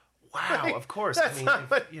like, wow, like, of course. That's not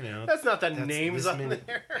the names on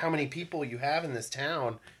there. How many people you have in this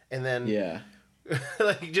town, and then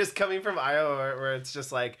like just coming from Iowa, where it's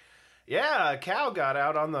just like, a cow got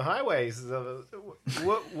out on the highways.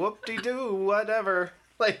 Whoop-de-doo, whatever.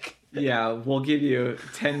 Like, we'll give you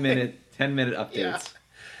 10-minute updates.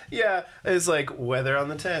 Yeah, it's like weather on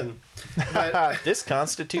the 10. But, this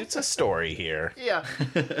constitutes a story here. Yeah.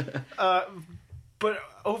 But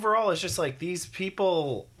overall, it's just like these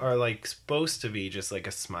people are like supposed to be just like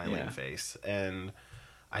a smiling face. And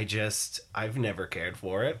I've never cared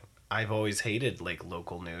for it. I've always hated like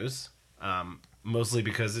local news, mostly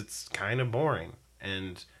because it's kind of boring.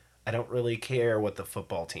 And I don't really care what the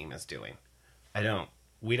football team is doing. I don't.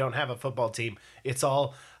 We don't have a football team. It's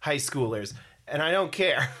all high schoolers, and I don't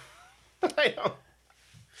care. I don't.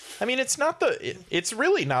 I mean, it's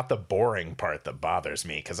really not the boring part that bothers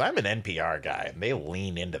me, because I'm an NPR guy and they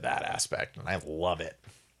lean into that aspect and I love it.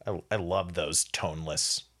 I love those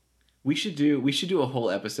toneless. We should do a whole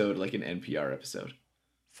episode, like an NPR episode.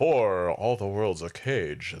 For All the World's a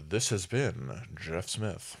Cage, this has been Jeff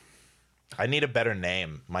Smith. I need a better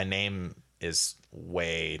name. My name is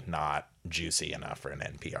way not juicy enough for an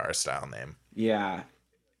NPR style name. Yeah.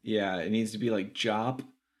 Yeah, it needs to be like Jop.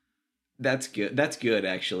 That's good. That's good,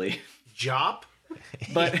 actually. Jop?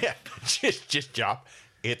 But Yeah, just Jop.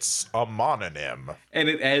 It's a mononym. and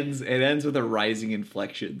it ends with a rising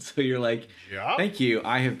inflection. So you're like, Jop? thank you.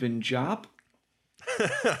 I have been Jop.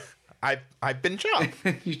 I've been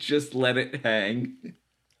Jop. You just let it hang.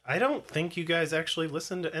 I don't think you guys actually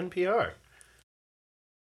listen to NPR.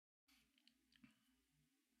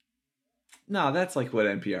 No, that's like what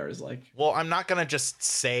NPR is like. Well, I'm not gonna just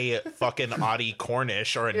say fucking Audie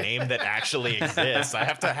Cornish or a name that actually exists. I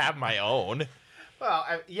have to have my own. Well,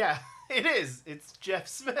 yeah, it is. It's Jeff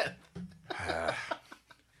Smith.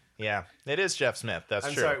 Yeah, it is Jeff Smith. That's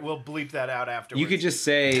I'm true. sorry, we'll bleep that out afterwards. You could just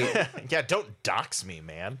say, Yeah, don't dox me,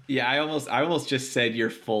 man. yeah, I almost just said your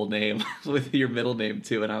full name with your middle name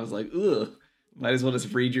too, and I was like, ugh. Might as well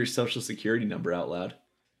just read your social security number out loud.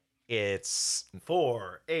 It's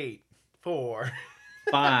 484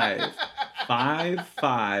 5 5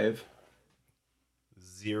 5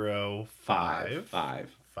 0 5 5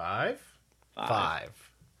 5 5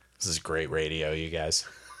 5. this is great radio, you guys.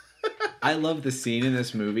 I love the scene in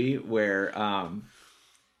this movie where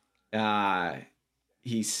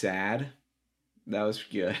he's sad. That was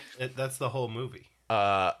good. That's the whole movie.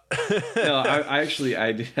 No, I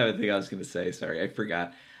did have a thing I was going to say. Sorry, I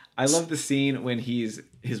forgot. I love the scene when his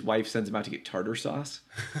wife sends him out to get tartar sauce,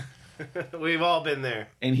 We've all been there.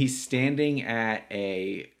 and he's standing at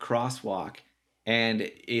a crosswalk, and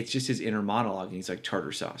it's just his inner monologue, and he's like,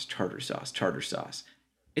 tartar sauce, tartar sauce, tartar sauce.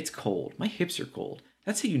 It's cold. My hips are cold.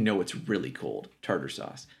 That's how you know it's really cold, tartar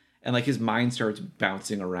sauce. And like his mind starts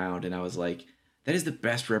bouncing around, and I was like, that is the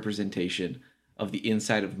best representation of the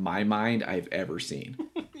inside of my mind I've ever seen.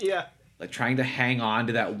 Yeah. Like trying to hang on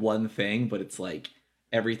to that one thing, but it's like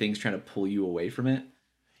everything's trying to pull you away from it.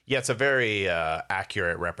 Yeah, it's a very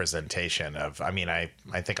accurate representation of, I mean, I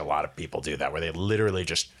think a lot of people do that, where they literally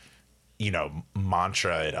just,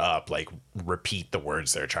 mantra it up, like repeat the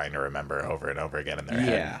words they're trying to remember over and over again in their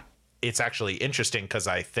head. Yeah. It's actually interesting because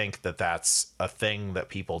I think that that's a thing that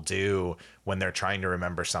people do when they're trying to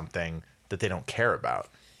remember something that they don't care about,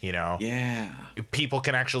 Yeah. People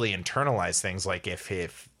can actually internalize things, like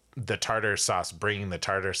if the tartar sauce, bringing the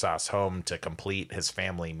tartar sauce home to complete his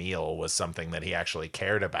family meal was something that he actually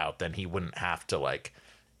cared about, then he wouldn't have to like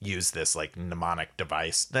use this like mnemonic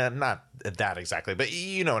device. Not that exactly, but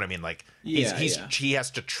you know what I mean? Like he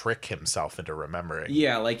has to trick himself into remembering.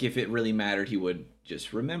 Yeah, like if it really mattered, he would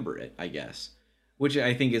just remember it, I guess. Which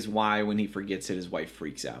I think is why when he forgets it, his wife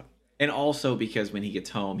freaks out. And also because when he gets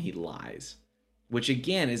home, he lies. Which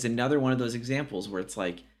again is another one of those examples where it's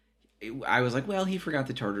like, I was like, well, he forgot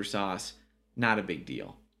the tartar sauce. Not a big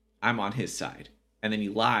deal. I'm on his side. And then he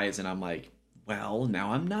lies, and I'm like, well,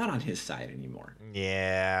 now I'm not on his side anymore.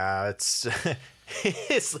 Yeah, it's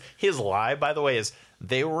his lie, by the way, is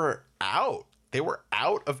they were out. They were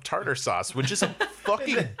out of tartar sauce, which is a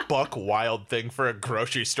fucking buck wild thing for a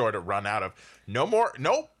grocery store to run out of. No more.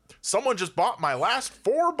 Nope. Someone just bought my last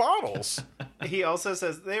 4 bottles. He also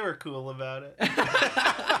says they were cool about it.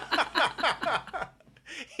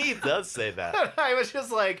 He does say that. I was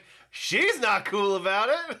just like, she's not cool about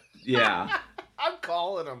it. Yeah. I'm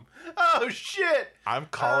calling him. Oh, shit. I'm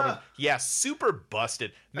calling him. Yeah, super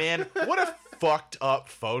busted. Man, what a fucked up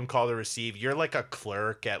phone call to receive. You're like a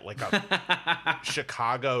clerk at like a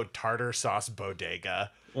Chicago tartar sauce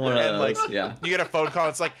bodega. One of those, yeah. You get a phone call.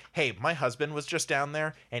 It's like, hey, my husband was just down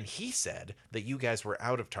there and he said that you guys were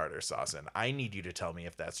out of tartar sauce, and I need you to tell me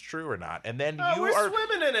if that's true or not. And then we're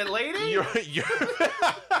swimming in it, lady. You're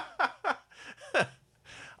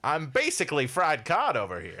I'm basically fried cod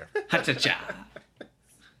over here. Ha-cha-cha.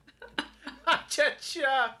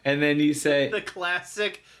 Cha-cha. And then you say, The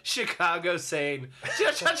classic Chicago saying,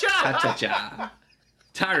 cha-cha-cha. ha-cha-cha.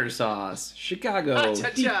 Tartar sauce. Chicago. Deep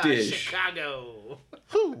Cha-cha-cha. dish. Chicago.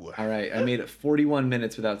 Whew. All right, I made it 41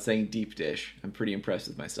 minutes without saying deep dish. I'm pretty impressed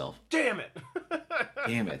with myself. Damn it.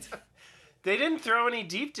 Damn it. They didn't throw any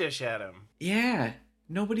deep dish at him. Yeah,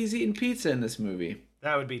 nobody's eating pizza in this movie.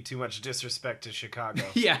 That would be too much disrespect to Chicago.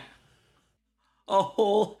 Yeah. A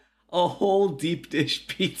whole deep dish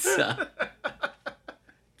pizza.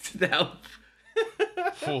 That,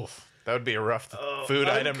 Oof, that would be a rough food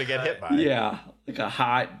item to get hit by. yeah, like a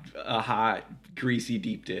hot, greasy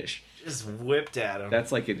deep dish. Just whipped at him.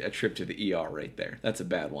 That's like a trip to the ER right there. That's a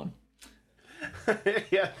bad one.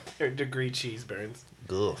 Yeah, third degree cheese burns.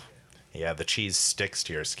 Ugh. Yeah, the cheese sticks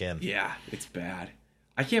to your skin. Yeah, it's bad.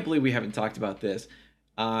 I can't believe we haven't talked about this.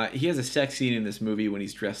 He has a sex scene in this movie when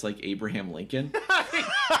he's dressed like Abraham Lincoln.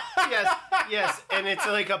 Yes, and it's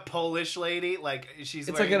like a Polish lady, like she's.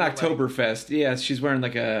 It's like an Oktoberfest. Yeah, she's wearing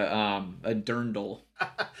like a dirndl.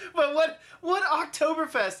 But what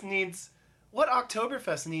Oktoberfest needs? What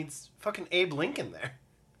Oktoberfest needs fucking Abe Lincoln there?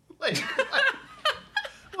 Like,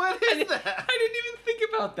 what is that? I didn't even think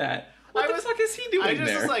about that. What the fuck is he doing I just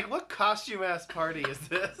there? was like, what costume ass party is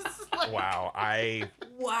this? Like, Wow,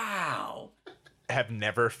 Wow. I've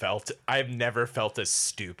never felt as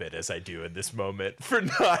stupid as I do in this moment for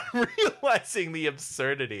not realizing the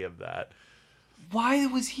absurdity of that. Why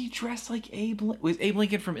was he dressed like Was Abe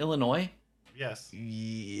Lincoln from Illinois? yes.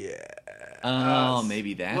 Yeah. Oh,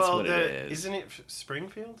 maybe that's what it is. Isn't it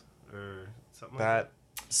Springfield or something? That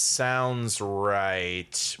sounds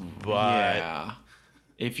right, but Yeah.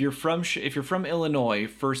 If you're from Illinois,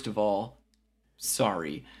 first of all,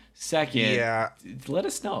 sorry. Second, yeah, let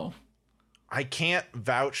us know. I can't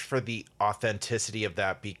vouch for the authenticity of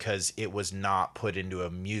that because it was not put into a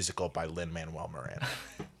musical by Lin-Manuel Miranda.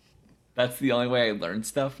 That's the only way I learn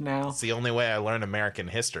stuff now. It's the only way I learn American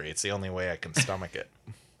history. It's the only way I can stomach it.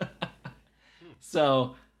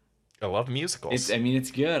 So I love musicals.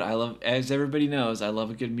 it's good. As everybody knows, I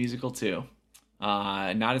love a good musical too.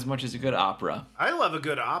 Not as much as a good opera. I love a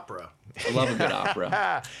good opera. I love a good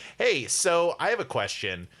opera. Hey, so I have a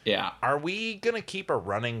question. Yeah. Are we going to keep a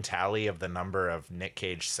running tally of the number of Nick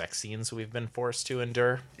Cage sex scenes we've been forced to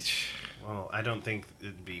endure? Well, I don't think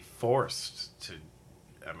it'd be forced to.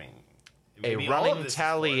 I mean, A maybe all of running this is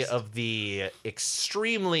tally forced. of the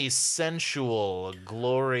extremely sensual,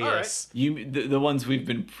 glorious. The ones we've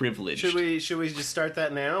been privileged. Should we just start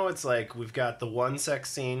that now? It's like we've got the one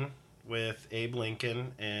sex scene with Abe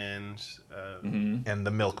Lincoln and And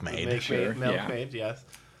the milkmaid. milkmaid, yes,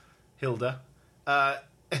 Hilda,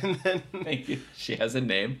 and then Thank you. She has a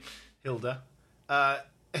name. Hilda,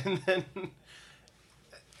 and then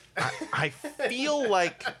I feel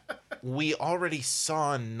like we already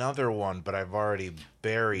saw another one, but I've already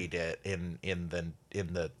buried it in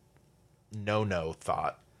the no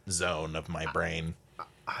thought zone of my brain.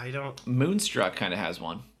 I don't. Moonstruck kind of has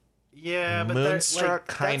one. Yeah, but Moonstruck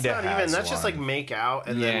that's kinda not even. has That's just like one. make out,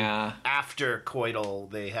 and Yeah. then after coital,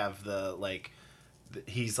 they have the like.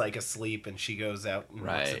 He's like asleep, and she goes out and looks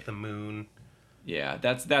Right. at the moon. Yeah,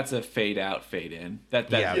 that's a fade out, fade in. That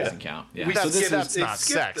Yeah. doesn't count. Yeah. We So got this skipped- is That's not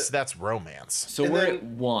skipped sex. the- That's romance. so and we're then- at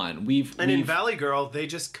one. We've And in Valley Girl, they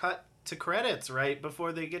just cut to credits right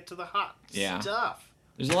before they get to the hot Yeah. stuff.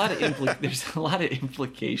 there's a lot of there's a lot of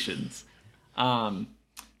implications.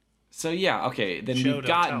 So yeah, okay. Then Show, we've don't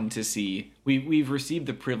gotten tell. to see we've received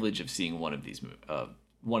the privilege of seeing one of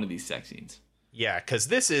these sex scenes. Yeah, because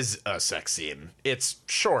this is a sex scene. It's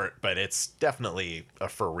short, but it's definitely a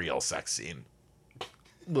for real sex scene.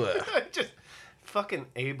 Blech. Just fucking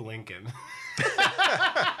Abe Lincoln.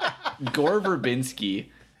 Gore Verbinski,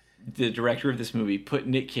 the director of this movie, put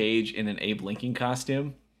Nick Cage in an Abe Lincoln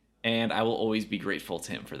costume, and I will always be grateful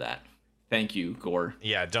to him for that. Thank you, Gore.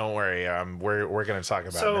 Yeah, don't worry. We're going to talk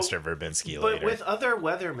about So, Mr. Verbinski But later. with other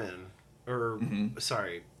weathermen, or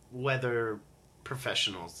sorry, weather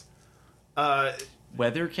professionals,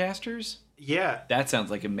 Weathercasters? yeah, That sounds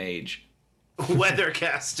like a mage.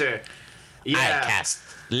 weathercaster, yeah, cast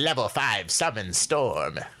level 5 summon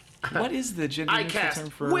storm. What is the gender I neutral term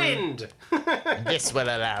cast for wind. This will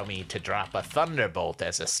allow me to drop a thunderbolt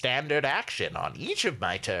as a standard action on each of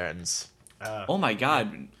my turns. Oh my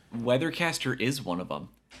god, Weathercaster is one of them.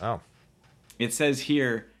 Oh. It says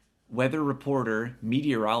here, weather reporter,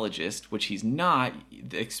 meteorologist, which he's not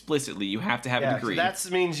explicitly. You have to have a Yeah, degree. that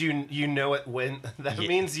means you know it when. That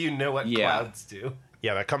means you know what Yeah. clouds do.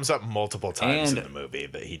 Yeah, that comes up multiple times And- in the movie,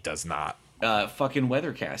 but he does not. Fucking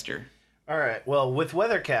Weathercaster. All right. Well, with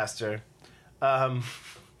Weathercaster, I'm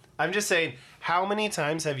just saying, how many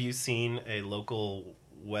times have you seen a local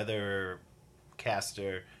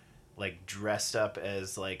weathercaster like dressed up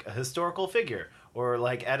as like a historical figure, or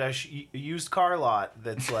like at a used car lot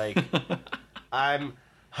that's like, I'm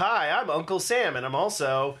Uncle Sam, and I'm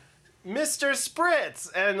also Mr. Spritz,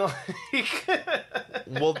 and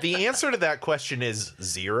like, Well, the answer to that question is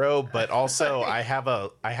 0, but also I have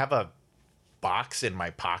a box in my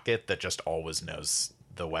pocket that just always knows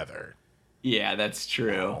the weather. Yeah, that's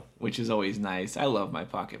true. Which is always nice. I love my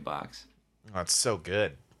pocket box. Oh, it's so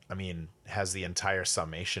good. I mean, has the entire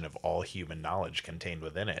summation of all human knowledge contained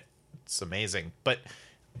within it. It's amazing. But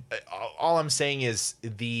all I'm saying is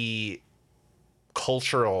the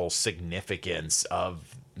cultural significance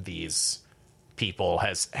of these people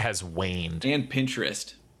has waned. And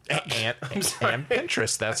Pinterest. And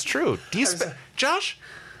Pinterest, that's true. Josh,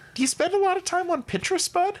 do you spend a lot of time on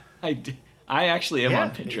Pinterest, bud? I actually am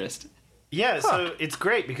on Pinterest. Yeah, so it's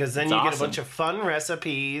great because then It's you get a awesome. bunch of fun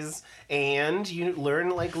recipes and you learn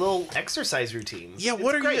like little exercise routines. Yeah,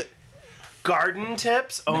 what It's are great. Garden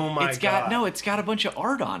tips? Oh my god. It's got a bunch of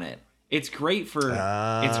art on it. It's great for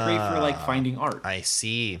like finding art. I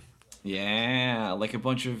see. Yeah, like a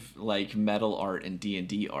bunch of like metal art and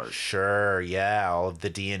D&D art. Sure, yeah, all of the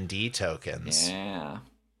D&D tokens. Yeah.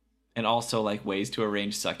 And also like ways to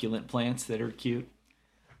arrange succulent plants that are cute.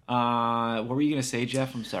 What were you going to say,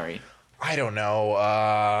 Jeff? I'm sorry. I don't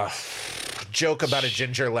know. Joke about a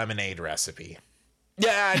ginger lemonade recipe.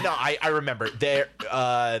 Yeah, no, I remember. There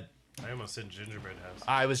I almost said gingerbread house.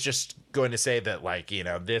 I was just going to say that, like, you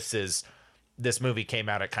know, this movie came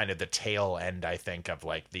out at kind of the tail end, I think, of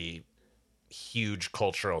like the huge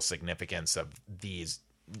cultural significance of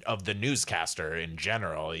the newscaster in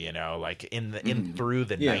general, you know, like in through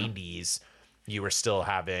the 90s, you were still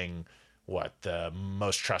having the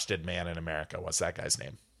most trusted man in America. What's that guy's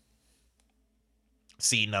name?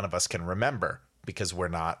 See, none of us can remember because we're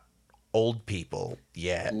not old people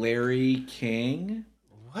yet. Larry King?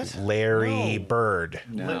 What? Larry No. Bird.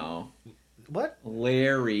 No. What?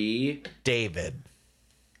 Larry. David.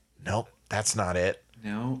 Nope, that's not it.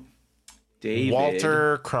 No. David.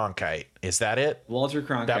 Walter Cronkite. Is that it? Walter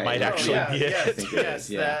Cronkite. That might actually yeah, be it. yes, I think it yes, is,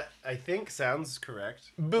 yeah. that I think sounds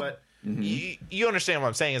correct. But You understand what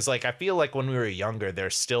I'm saying? Is like, I feel like when we were younger, there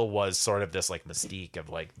still was sort of this like mystique of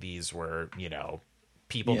like these were, you know,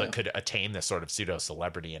 people Yeah. that could attain this sort of pseudo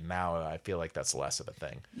celebrity, and now I feel like that's less of a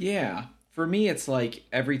thing. Yeah. For me, it's like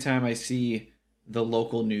every time I see the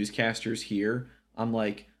local newscasters here, I'm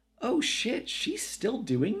like, oh shit, she's still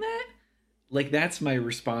doing that? Like, that's my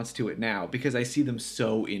response to it now because I see them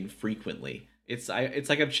so infrequently. It's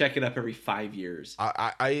like I'm checking up every 5 years.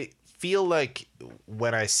 I feel like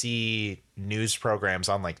when I see news programs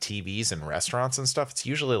on like TVs and restaurants and stuff, it's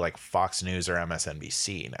usually like Fox News or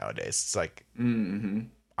MSNBC nowadays. It's like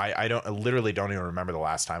I literally don't even remember the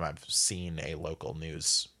last time I've seen a local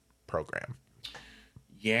news program.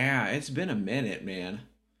 Yeah, it's been a minute, man.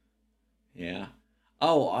 Yeah.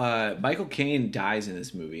 Oh, Michael Caine dies in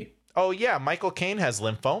this movie. Oh yeah, Michael Caine has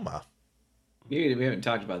lymphoma. Maybe we haven't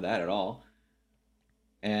talked about that at all.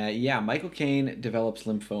 Yeah, Michael Caine develops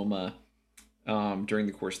lymphoma during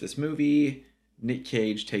the course of this movie. Nick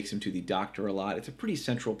Cage takes him to the doctor a lot. It's a pretty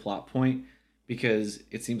central plot point because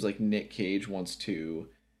it seems like Nick Cage wants to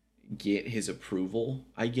get his approval,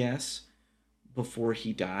 I guess, before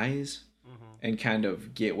he dies and kind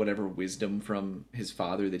of get whatever wisdom from his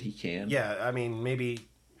father that he can. yeah, I mean, maybe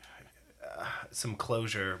some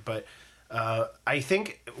closure. But I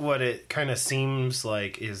think what it kind of seems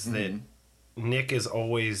like is that Nick has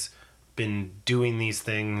always been doing these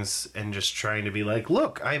things and just trying to be like,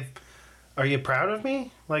 look, are you proud of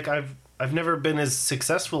me? Like I've never been as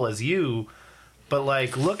successful as you, but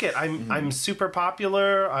like, look at, I'm super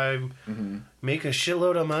popular. I make a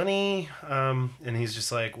shitload of money. And he's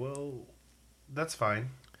just like, well, that's fine.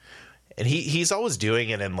 And he's always doing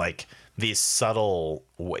it in like these subtle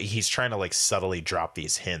he's trying to like subtly drop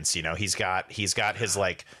these hints, you know. He's got his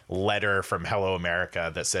like letter from Hello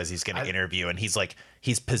America that says he's going to interview, and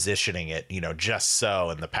he's positioning it, you know, just so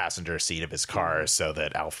in the passenger seat of his car so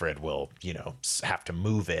that Alfred will, you know, have to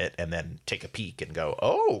move it and then take a peek and go,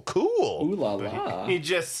 oh, cool. Ooh la la. He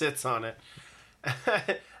just sits on it.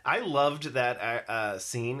 I loved that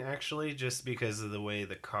scene actually, just because of the way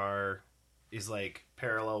the car is like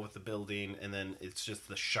parallel with the building, and then it's just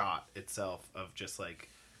the shot itself of just like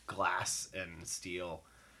glass and steel,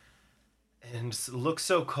 and looks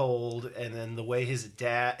so cold. And then the way his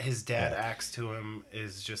dad acts to him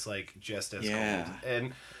is just like just as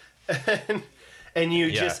cold. And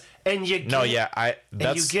you just and you get, No, yeah,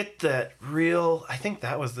 and you get that real. I think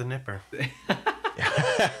that was the nipper.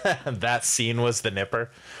 that scene was the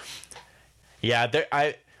nipper. Yeah,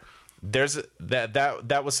 that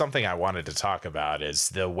was something I wanted to talk about, is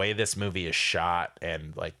the way this movie is shot,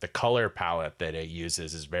 and like the color palette that it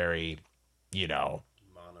uses is very, you know,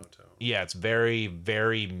 Monotone. yeah, it's very,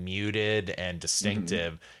 very muted and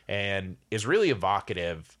distinctive, and is really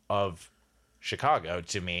evocative of Chicago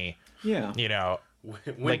to me. Yeah. You know,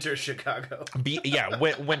 Winter Chicago.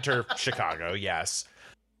 winter Chicago, yes.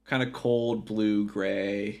 Kind of cold blue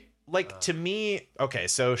gray. like to me, okay,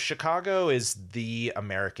 so Chicago is the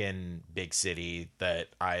American big city that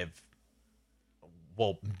I've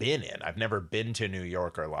been in. I've never been to New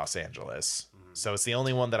York or Los Angeles. So it's the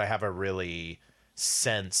only one that I have a really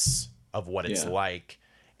sense of what it's like.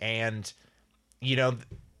 And you know,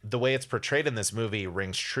 the way it's portrayed in this movie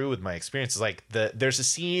rings true with my experience. Is like there's a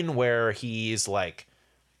scene where he's like,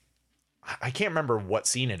 I can't remember what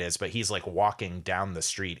scene it is, but he's like walking down the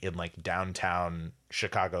street in like downtown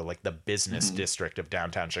Chicago, like the business district of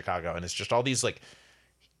downtown Chicago. And it's just all these like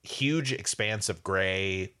huge expanse of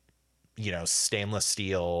gray, you know, stainless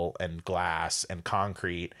steel and glass and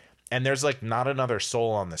concrete. And there's like not another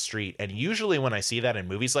soul on the street. And usually when I see that in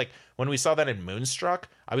movies, like when we saw that in Moonstruck,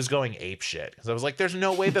 I was going ape shit. Because I was like, there's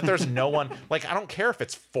no way that there's no one. Like, I don't care if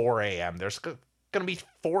it's 4 a.m. There's going to be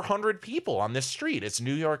 400 people on this street. It's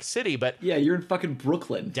New York City. But yeah, you're in fucking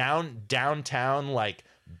Brooklyn. Downtown, like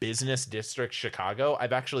business district Chicago,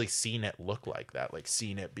 I've actually seen it look like that. Like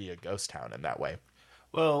seen it be a ghost town in that way.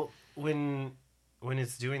 Well, when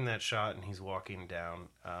it's doing that shot and he's walking down,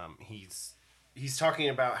 he's talking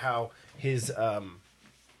about how he's the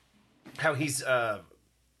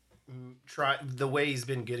way he's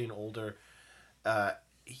been getting older.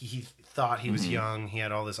 He thought he was young, he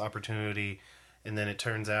had all this opportunity, and then it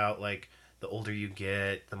turns out like the older you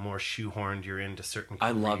get, the more shoehorned you're into certain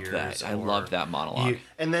careers. I loved that monologue.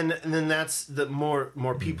 And then that's the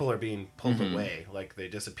more people are being pulled away, like they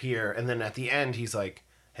disappear, and then at the end he's like,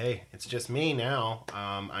 hey, it's just me now.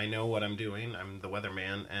 I know what I'm doing. I'm the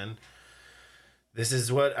weatherman, and this is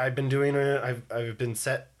what I've been doing. I've been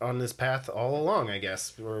set on this path all along, I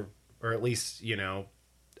guess, or at least, you know,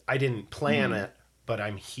 I didn't plan it, but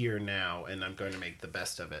I'm here now, and I'm going to make the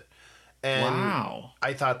best of it. And wow.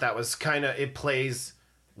 I thought that was kind of, it plays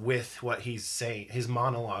with what he's saying. His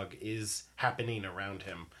monologue is happening around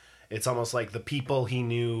him. It's almost like the people he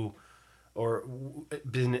knew or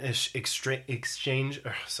been used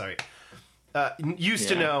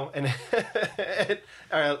to know, and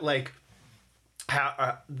like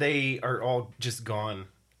how they are all just gone,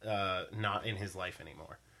 not in his life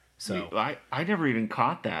anymore. So I never even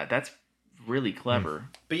caught that. That's really clever.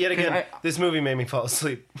 But yet again, this movie made me fall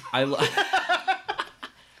asleep. I love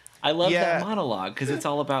that monologue because it's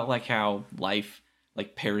all about like how life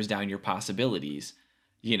like pares down your possibilities,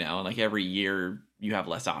 you know, and like every year you have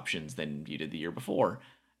less options than you did the year before.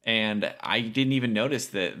 And I didn't even notice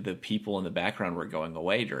that the people in the background were going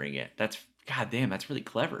away during it. That's goddamn, that's really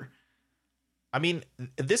clever. I mean,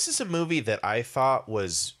 this is a movie that I thought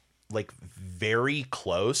was like very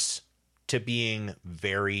close to being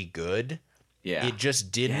very good. Yeah. It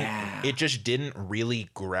just didn't really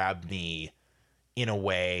grab me in a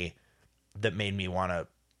way that made me want to,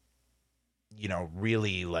 you know,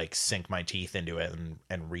 really like sink my teeth into it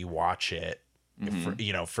and rewatch it for,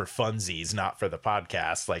 you know, for funsies, not for the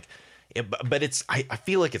podcast. Like, but it's, I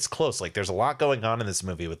feel like it's close. Like there's a lot going on in this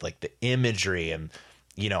movie with like the imagery and,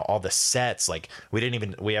 you know, all the sets. Like we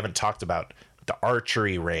haven't talked about the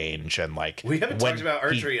archery range, and like we haven't talked about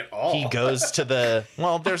archery at all. He goes to the,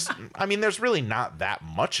 well, there's really not that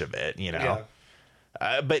much of it, you know.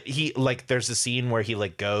 Yeah. But he like, there's a scene where he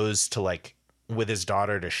like goes to like with his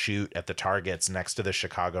daughter to shoot at the targets next to the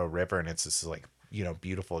Chicago River, and it's this like, you know,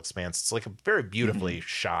 beautiful expanse. It's like a very beautifully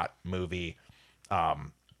shot movie.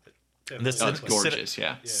 It's gorgeous.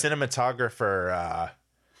 Cinematographer,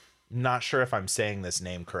 not sure if I'm saying this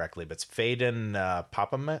name correctly, but it's Phaedon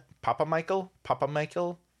Papamichael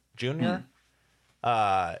Jr.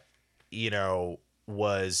 You know,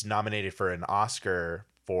 was nominated for an Oscar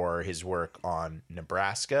for his work on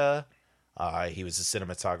Nebraska. He was a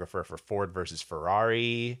cinematographer for Ford versus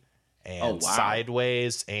Ferrari and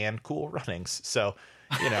Sideways and Cool Runnings. So,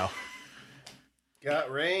 you know, got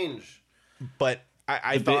range. But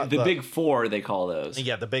I thought the big four, they call those.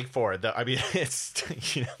 Yeah, the big four. I mean, it's,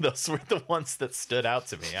 you know, those were the ones that stood out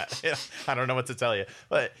to me. I don't know what to tell you,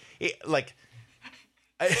 but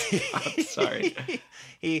I'm sorry.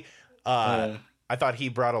 I thought he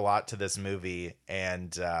brought a lot to this movie,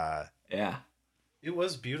 and yeah, it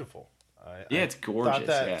was beautiful. It's gorgeous. Thought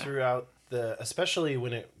that throughout especially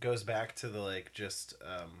when it goes back to the like just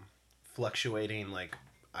fluctuating like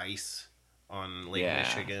ice on Lake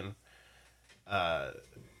Michigan.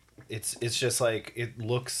 It's just like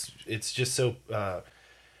it's just so I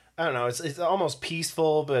don't know, it's almost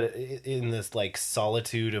peaceful, but in this like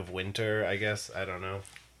solitude of winter, I guess. I don't know,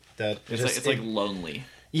 that it's like lonely.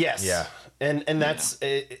 Yes. Yeah. And that's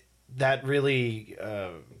that really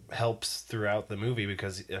helps throughout the movie,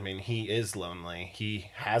 because I mean, he is lonely.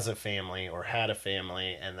 He has a family or had a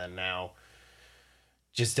family, and then now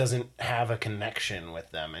just doesn't have a connection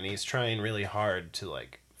with them, and he's trying really hard to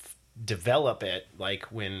like develop it. Like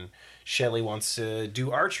when Shelley wants to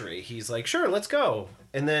do archery, he's like, sure, let's go.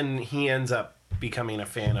 And then he ends up becoming a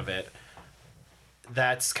fan of it.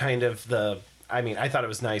 That's kind of I thought it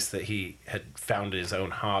was nice that he had found his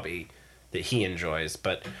own hobby that he enjoys,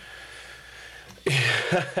 but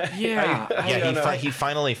yeah, he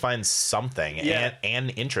finally finds something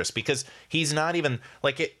and interest, because he's not even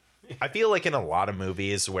like it. I feel like in a lot of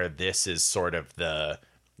movies where this is sort of the,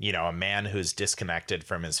 a man who's disconnected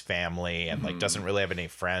from his family and like doesn't really have any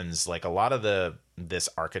friends, like a lot of this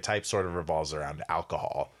archetype sort of revolves around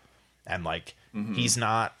alcohol, and like he's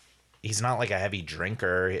not like a heavy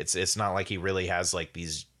drinker. It's not like he really has like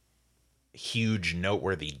these huge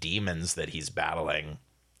noteworthy demons that he's battling.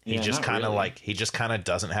 He just kind of he just kind of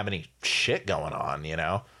doesn't have any shit going on,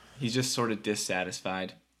 He's just sort of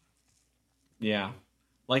dissatisfied. Yeah.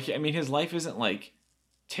 Like, I mean, his life isn't like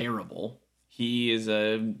terrible. He is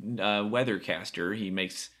a weathercaster.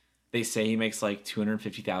 They say he makes like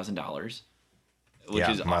 $250,000, which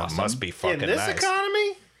is awesome. Must be fucking nice. In this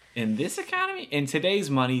economy? In this economy? In today's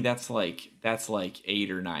money, that's like $8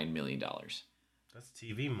 or $9 million. That's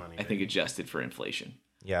TV money. I think adjusted for inflation.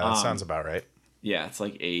 Yeah, that sounds about right. Yeah, it's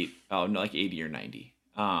like 80 or 90.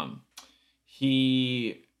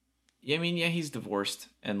 He's divorced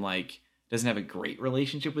and like doesn't have a great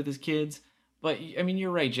relationship with his kids. But I mean,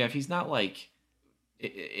 you're right, Jeff. He's not like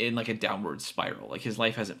in like a downward spiral. Like his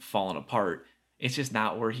life hasn't fallen apart. It's just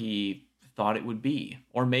not where he thought it would be.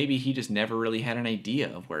 Or maybe he just never really had an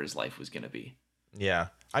idea of where his life was going to be. Yeah.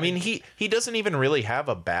 I mean, he doesn't even really have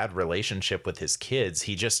a bad relationship with his kids.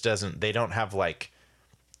 He just doesn't, they don't have like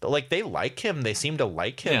they like him. They seem to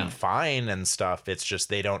like him fine and stuff. It's just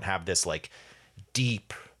they don't have this like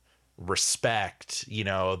deep respect,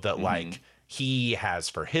 that like he has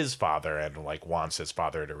for his father and like wants his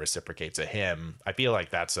father to reciprocate to him. I feel like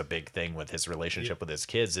that's a big thing with his relationship with his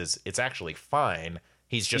kids is it's actually fine.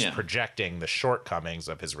 He's just projecting the shortcomings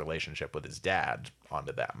of his relationship with his dad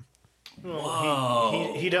onto them.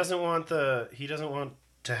 Well, he doesn't want to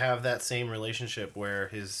have that same relationship where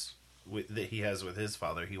that he has with his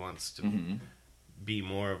father. He wants to be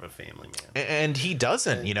more of a family man, and he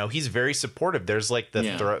doesn't. He's very supportive. There's like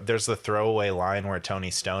there's the throwaway line where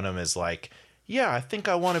Tony Stoneham is like, "Yeah, I think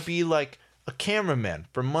I want to be like a cameraman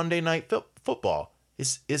for Monday Night Football.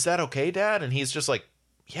 Is that okay, Dad?" And he's just like,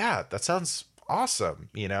 "Yeah, that sounds awesome."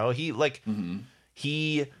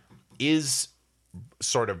 He is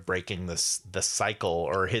sort of breaking the cycle,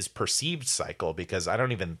 or his perceived cycle, because I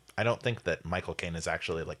don't think that Michael Caine is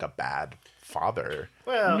actually like a bad father.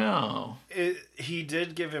 Well, no, he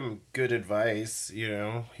did give him good advice.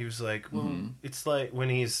 He was like, well, it's like when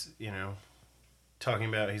he's talking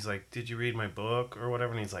about it, he's like, did you read my book or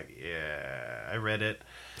whatever? And he's like, yeah, I read it.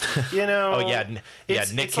 Oh yeah,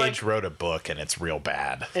 Nick Cage wrote a book and it's real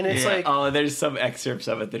bad. And it's like, there's some excerpts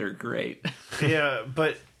of it that are great. Yeah,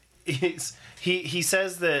 but he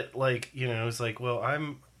says that like, it's like, well,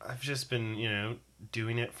 I've just been,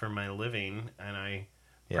 doing it for my living, and I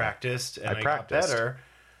practiced and I got better,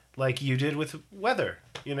 like you did with weather,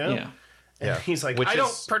 Yeah. And he's like, I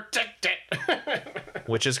don't protect it.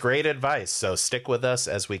 Which is great advice. So stick with us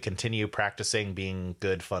as we continue practicing being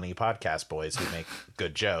good, funny podcast boys who make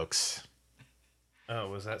good jokes. Oh,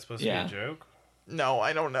 was that supposed to be a joke? No,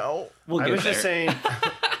 I don't know. I was just saying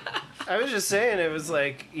it was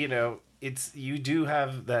like, you do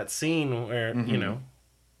have that scene where,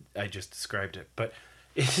 I just described it, but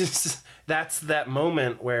that's that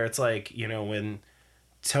moment where it's like, when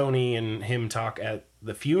Tony and him talk at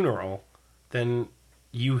the funeral, then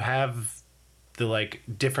you have the like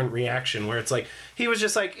different reaction where it's like, he was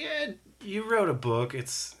just like, yeah, you wrote a book.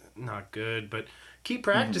 It's not good, but keep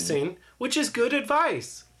practicing, which is good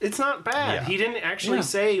advice. It's not bad. Yeah. He didn't actually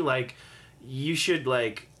say like, you should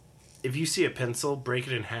like, if you see a pencil, break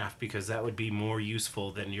it in half because that would be more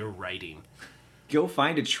useful than your writing. Go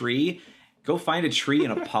find a tree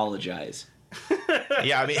and apologize.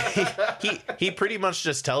 Yeah, I mean, he pretty much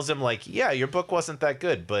just tells him like, yeah, your book wasn't that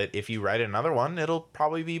good, but if you write another one, it'll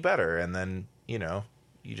probably be better. And then,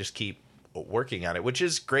 you just keep working on it, which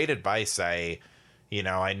is great advice. I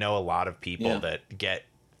know a lot of people that get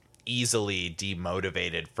easily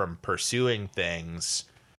demotivated from pursuing things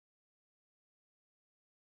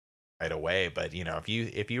right away. But,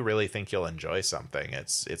 if you really think you'll enjoy something,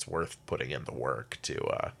 it's worth putting in the work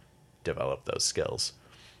to develop those skills.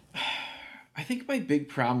 I think my big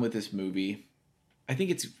problem with this movie, I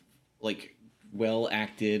think it's like well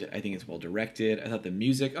acted. I think it's well directed. I thought the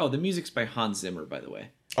music's by Hans Zimmer, by the way.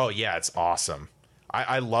 Oh yeah, it's awesome.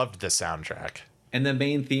 I loved the soundtrack. And the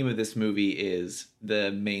main theme of this movie is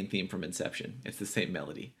the main theme from Inception. It's the same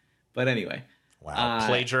melody. But anyway. Wow,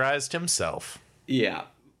 plagiarized himself. Yeah,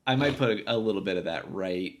 I might put a little bit of that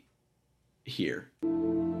right here.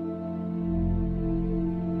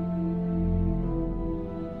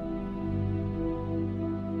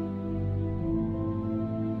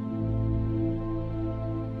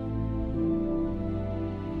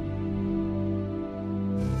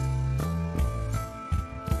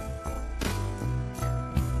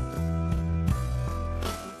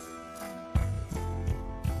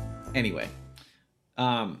 Anyway,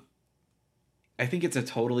 I think it's a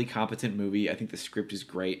totally competent movie. I think the script is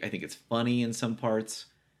great. I think it's funny in some parts.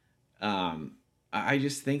 I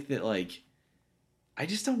just think that, like, I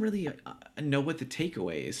just don't really know what the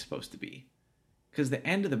takeaway is supposed to be. Because the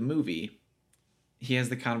end of the movie, he has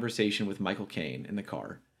the conversation with Michael Caine in the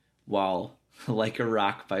car while Like a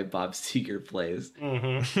Rock by Bob Seger plays,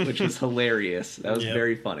 which was hilarious. That was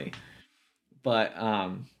very funny. But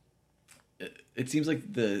it seems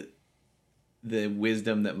like the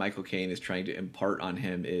wisdom that Michael Caine is trying to impart on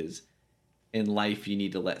him is, in life you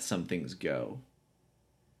need to let some things go.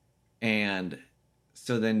 And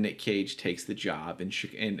so then Nick Cage takes the job in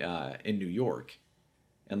New York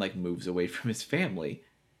and like moves away from his family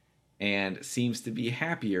and seems to be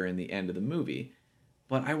happier in the end of the movie.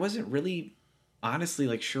 But I wasn't really honestly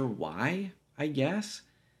like sure why, I guess.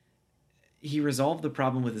 He resolved the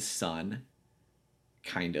problem with his son,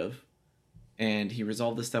 kind of. And he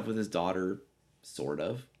resolved the stuff with his daughter, sort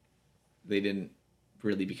of. They didn't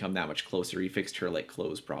really become that much closer. He fixed her like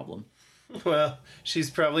clothes problem. Well, she's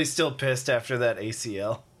probably still pissed after that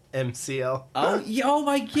MCL. Oh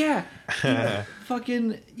my, yeah.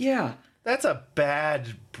 Fucking, yeah. That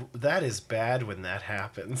is bad when that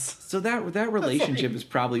happens. So that relationship is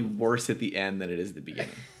probably worse at the end than it is at the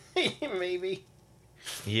beginning. Maybe.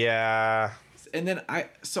 Yeah. And then I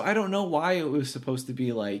don't know why it was supposed to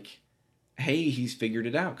be like, hey, he's figured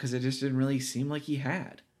it out, because it just didn't really seem like he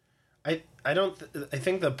had. I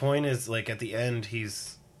think the point is, like, at the end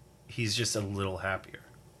he's just a little happier.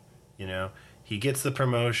 You know? He gets the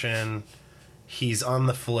promotion, he's on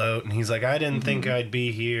the float, and he's like, I didn't think I'd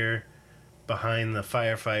be here behind the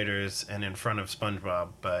firefighters and in front of SpongeBob,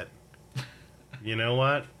 but you know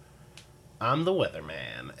what? I'm the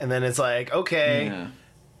weatherman. And then it's like, okay,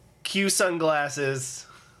 cue sunglasses.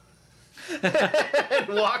 And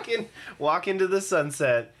walk into the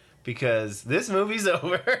sunset, because this movie's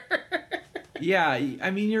over. Yeah,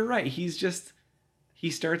 I mean, you're right. He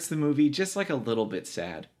starts the movie just like a little bit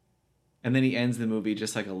sad, and then he ends the movie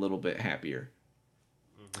just like a little bit happier.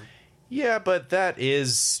 Yeah, but that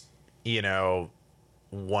is, you know,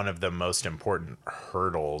 one of the most important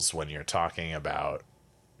hurdles when you're talking about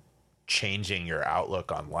changing your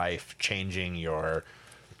outlook on life, changing your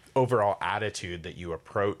overall attitude that you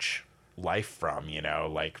approach life from, you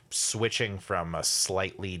know, like switching from a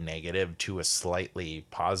slightly negative to a slightly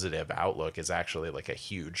positive outlook is actually like a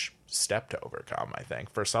huge step to overcome, I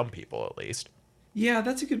think, for some people at least. Yeah,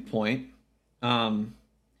 that's a good point.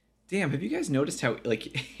 Damn, have you guys noticed how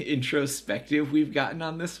like introspective we've gotten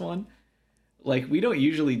on this one? Like, we don't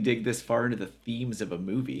usually dig this far into the themes of a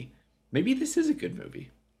movie. Maybe this is a good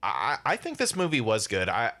movie. I think this movie was good.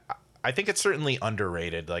 I think it's certainly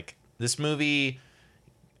underrated. Like, this movie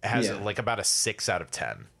has like about a 6 out of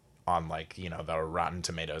 10 on, like, you know, the Rotten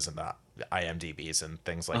Tomatoes and the IMDb's and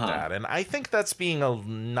things like that. And I think that's being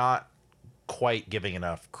not quite giving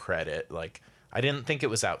enough credit. Like, I didn't think it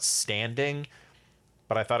was outstanding,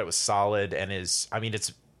 but I thought it was solid and it's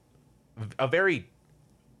a very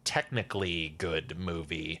technically good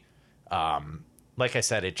movie. Like I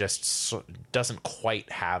said, it just doesn't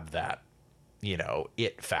quite have that, you know,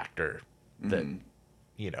 it factor that,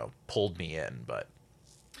 you know, pulled me in, but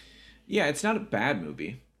yeah, it's not a bad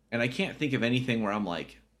movie. And I can't think of anything where I'm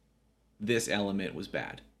like, this element was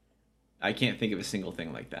bad. I can't think of a single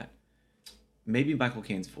thing like that. Maybe Michael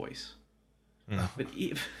Caine's voice. But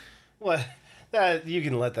what? That you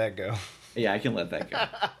can let that go. Yeah, I can let that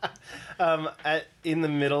go. In the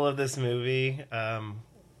middle of this movie,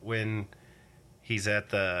 when he's at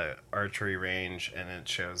the archery range and it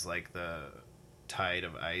shows like the tide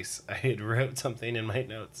of ice, I had wrote something in my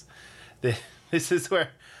notes. This is where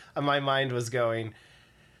my mind was going.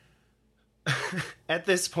 At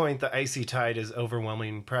this point, the icy tide is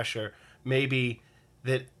overwhelming pressure. Maybe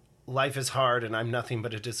that life is hard and I'm nothing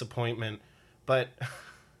but a disappointment. But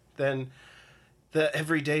then the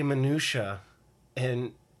everyday minutia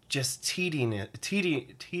and just tediousness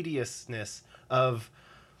of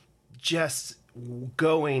just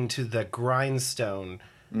going to the grindstone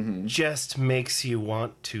just makes you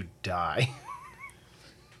want to die.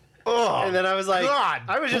 Oh, and then I was like, God,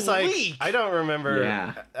 I was just bleak. like, I don't remember.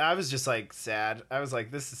 Yeah. I was just like sad. I was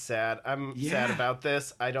like, this is sad. I'm sad Yeah. about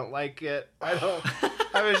this. I don't like it.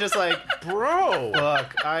 I was just like, Bro.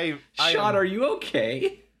 look, Sean, are you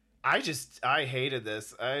okay? I hated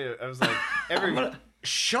this. I was like, every.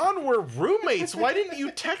 Sean, we're roommates. Why didn't you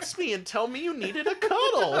text me and tell me you needed a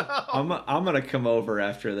cuddle? I'm gonna come over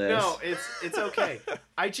after this. No, it's okay.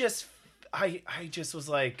 I just was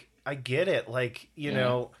like, I get it. Like, you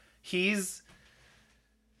know,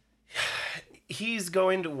 he's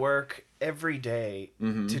going to work every day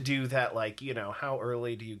to do that. Like, you know, how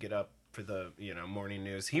early do you get up for the, you know, morning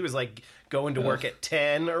news? He was like going to work at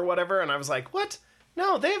 10 or whatever, and I was like, what?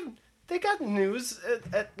 No, they got news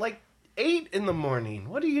at like 8 in the morning.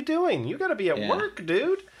 What are you doing? You got to be at work,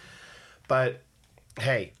 dude. But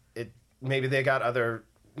hey, maybe they got other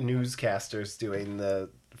newscasters doing the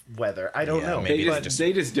weather. I don't know. maybe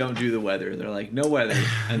They just don't do the weather. They're like, no weather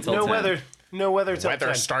until no 10. weather. No weather till Weather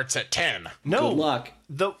 10. starts at 10. No, Good luck.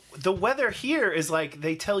 The weather here is like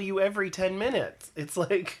they tell you every 10 minutes. It's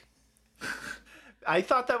like I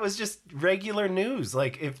thought that was just regular news.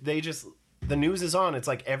 Like if they just the news is on, it's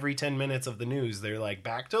like every 10 minutes of the news they're like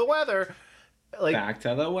back to the weather. Like Back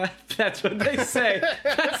to the west. That's what they say.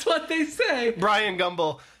 That's what they say. Brian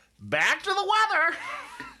Gumble, back to the weather.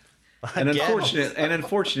 And Again.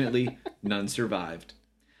 unfortunately, none survived.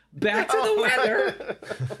 Back to the weather.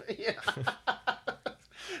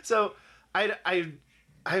 So I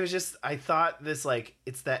was just I thought this like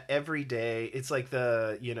it's that every day it's like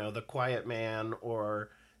the you know the Quiet Man or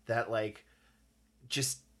that like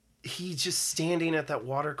just he's just standing at that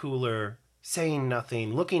water cooler saying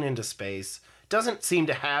nothing looking into space doesn't seem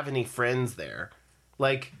to have any friends there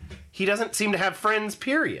like he doesn't seem to have friends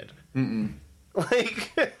period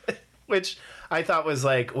like which I thought was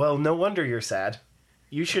like well no wonder you're sad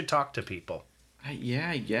you should talk to people.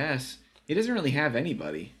 I guess. He doesn't really have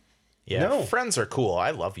anybody. Yeah, No. friends are cool.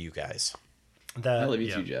 I love you guys. I love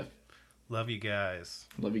you too, Jeff. Love you guys.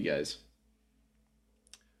 Love you guys.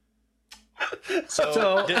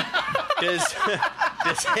 So, does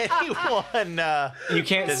anyone? You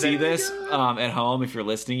can't see this at home if you're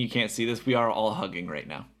listening. You can't see this. We are all hugging right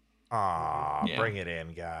now. Aw, Yeah. bring it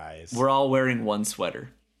in, guys. We're all wearing one sweater.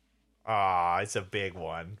 Aw, it's a big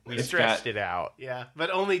one. We It's stretched got- it out. Yeah, but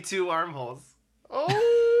only 2 armholes.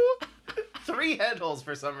 Oh, 3 head holes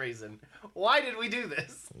for some reason. Why did we do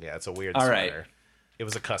this? yeah, it's a weird All right. sweater. It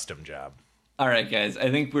was a custom job. All right, guys. I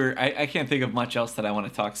think I can't think of much else that I want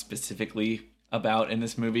to talk specifically about in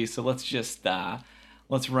this movie. So let's just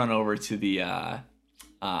let's run over to the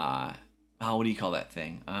what do you call that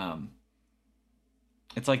thing?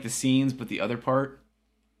 It's like the scenes, but the other part.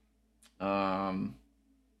 Behind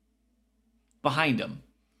them.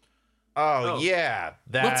 Oh, yeah,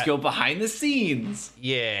 that. Let's go behind the scenes.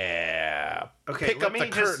 Yeah. Okay, Pick let up me the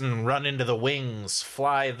just- curtain, run into the wings,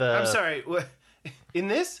 fly the. I'm sorry. In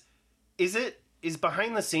this, is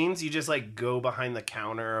behind the scenes you just like go behind the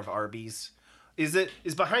counter of Arby's? Is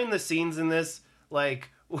behind the scenes in this like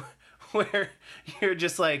where you're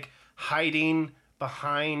just like hiding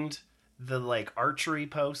behind the like archery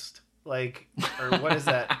post? Like or what is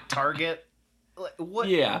that? Target? Like, what?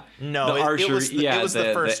 Yeah. No, The it archery- was the, yeah, it was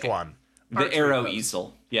the first one. The Archery arrow post.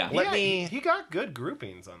 easel. Yeah. Let me- He got good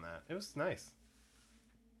groupings on that. It was nice.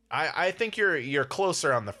 I think you're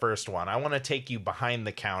closer on the first one. I want to take you behind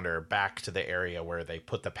the counter back to the area where they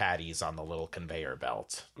put the patties on the little conveyor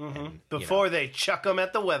belt. And, Before they chuck them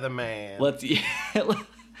at the weatherman.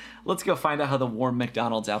 Let's go find out how the warm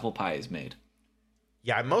McDonald's apple pie is made.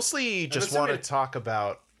 yeah, I mostly just want to talk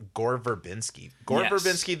about Gore Verbinski. Gore Yes.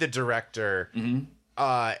 Verbinski, the director,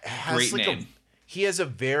 has Great like name. he has a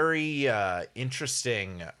very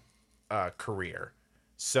interesting career.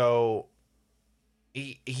 So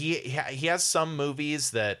he has some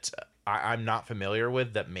movies that I'm not familiar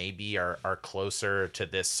with that maybe are closer to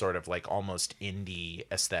this sort of like almost indie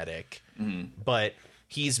aesthetic. But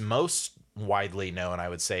he's most widely known, I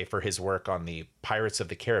would say, for his work on the Pirates of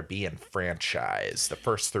the Caribbean franchise, the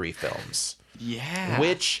first 3 films, Yeah.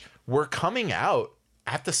 which were coming out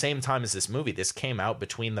at the same time as this movie. This came out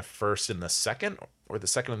between the first and the second, or the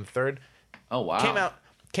second and the third. Oh wow.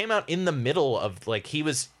 Came out in the middle of like he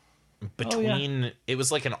was between it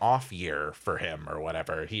was like an off year for him or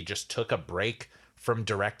whatever. He just took a break from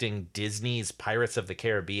directing Disney's Pirates of the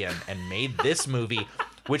Caribbean and made this movie,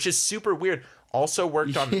 which is super weird. Also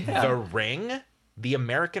worked on The Ring, the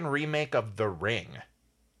American remake of The Ring.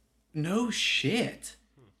 No shit.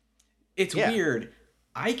 It's Yeah. weird.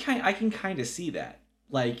 I can kind of see that.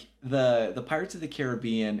 Like the Pirates of the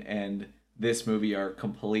Caribbean and this movie are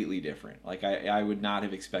completely different. Like I would not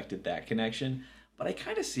have expected that connection. but I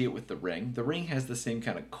kind of see it with The Ring. The Ring has the same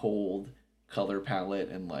kind of cold color palette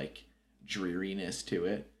and like dreariness to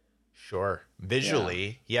it. Sure.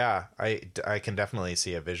 Visually, yeah, I can definitely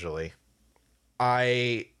see it visually.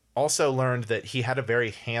 I also learned that he had a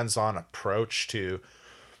very hands-on approach to,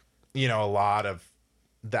 you know, a lot of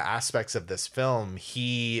the aspects of this film.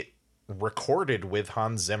 He recorded with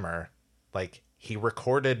Hans Zimmer. Like, he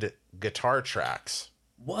recorded guitar tracks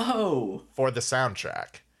Whoa! for the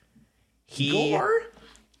soundtrack. Gore?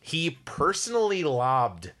 He personally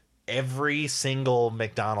lobbed every single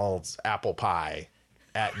McDonald's apple pie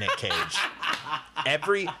at Nick Cage.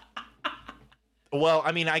 Well,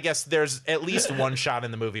 I mean, I guess there's at least one shot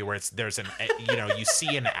in the movie where you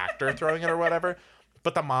see an actor throwing it or whatever,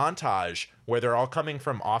 but the montage where they're all coming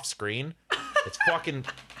from off screen, it's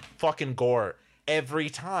fucking gore every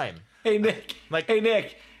time. Hey Nick,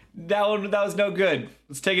 that was no good.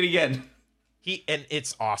 Let's take it again. And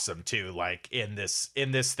it's awesome too. Like in this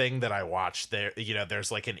thing that I watched,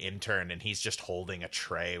 there's like an intern and he's just holding a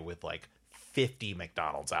tray with like 50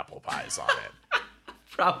 McDonald's apple pies on it.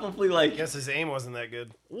 Probably like. I guess his aim wasn't that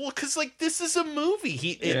good. Well, because like this is a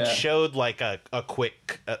movie. It showed like a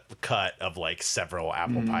quick cut of like several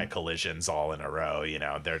apple pie collisions all in a row. You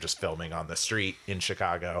know, they're just filming on the street in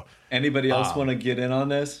Chicago. Anybody else want to get in on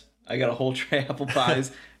this? I got a whole tray of apple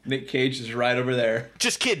pies. Nick Cage is right over there.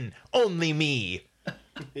 Just kidding. Only me.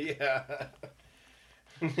 Yeah.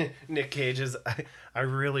 Nick Cage is. I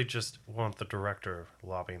really just want the director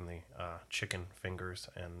lobbing the chicken fingers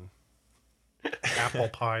and apple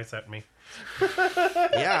pies at me.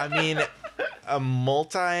 Yeah, I mean, a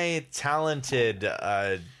multi-talented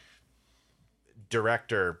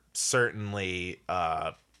director, certainly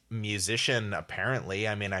musician, apparently.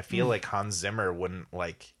 I mean, I feel like Hans Zimmer wouldn't,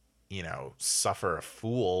 suffer a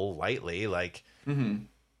fool lightly. Like,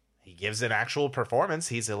 he gives an actual performance.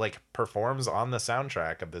 He's performs on the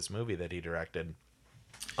soundtrack of this movie that he directed.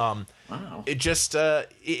 Wow. It just,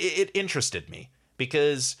 it interested me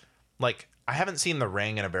because, I haven't seen The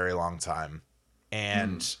Ring in a very long time.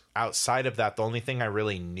 And outside of that, the only thing I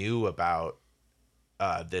really knew about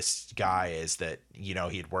this guy is that,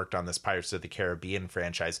 he'd worked on this Pirates of the Caribbean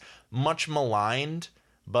franchise, much maligned,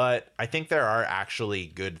 but I think there are actually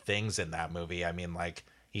good things in that movie. I mean,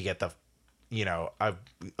 you get a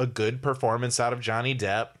good performance out of Johnny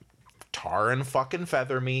Depp, tar and fucking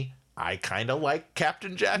feather me. I kind of like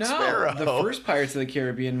Captain Jack Sparrow. The first Pirates of the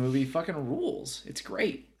Caribbean movie fucking rules. It's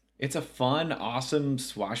great. It's a fun, awesome,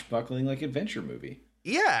 swashbuckling adventure movie.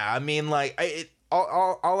 Yeah, I mean,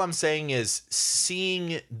 all I'm saying is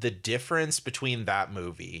seeing the difference between that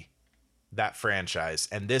movie, that franchise,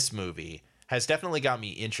 and this movie has definitely got me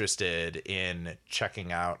interested in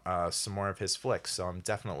checking out some more of his flicks. So I'm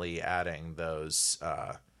definitely adding those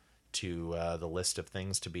to the list of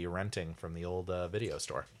things to be renting from the old video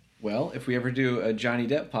store. Well, if we ever do a Johnny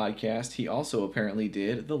Depp podcast, he also apparently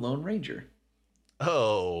did The Lone Ranger.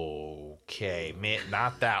 Okay, man,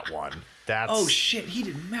 not that one. That's Oh shit, he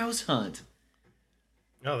did Mouse Hunt.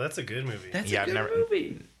 Oh, that's a good movie. That's a good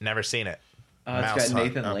movie. Never seen it. It's Mouse got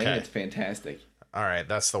Nathan Hunt. Lane. Okay. It's fantastic. All right,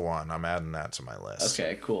 that's the one. I'm adding that to my list.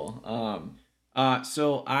 Okay, cool.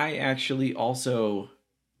 So I actually also,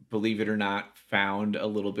 believe it or not, found a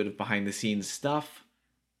little bit of behind the scenes stuff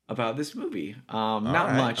about this movie. Not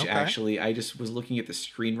right, much, okay. actually. I just was looking at the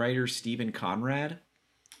screenwriter, Stephen Conrad.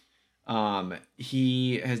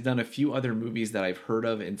 He has done a few other movies that I've heard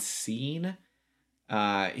of and seen.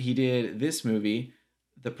 He did this movie,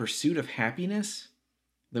 The Pursuit of Happiness,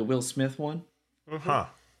 the Will Smith one. Huh.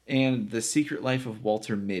 And The Secret Life of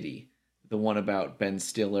Walter Mitty, the one about Ben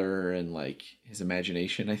Stiller and his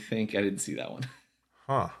imagination, I think. I didn't see that one.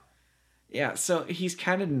 Huh. Yeah, so he's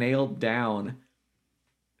kind of nailed down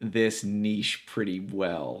this niche pretty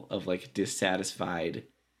well of dissatisfied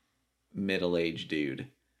middle-aged dude.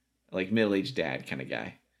 Middle-aged dad kind of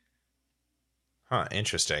guy. Huh,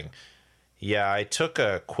 interesting. Yeah, I took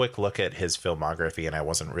a quick look at his filmography and I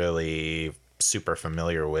wasn't really super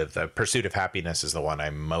familiar with. Pursuit of Happiness is the one I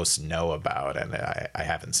most know about, and I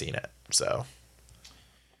haven't seen it. So,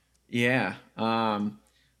 yeah,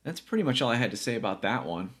 that's pretty much all I had to say about that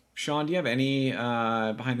one. Sean, do you have any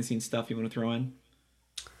behind-the-scenes stuff you want to throw in?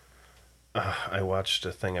 I watched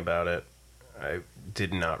a thing about it. I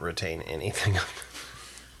did not retain anything.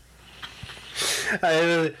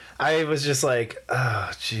 I was just like,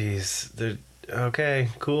 oh, jeez. Okay,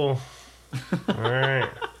 cool. All right.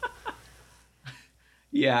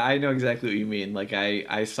 Yeah, I know exactly what you mean.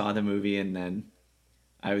 I saw the movie and then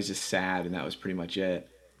I was just sad, and that was pretty much it.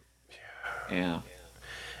 Yeah.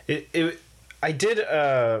 I did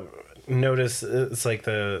notice it's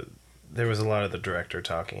there was a lot of the director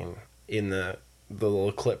talking in the the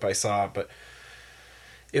little clip I saw, but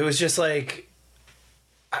it was just like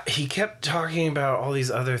he kept talking about all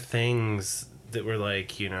these other things that were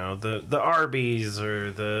like, you know, the Arby's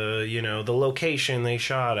or the, you know, the location they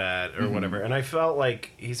shot at or whatever. And I felt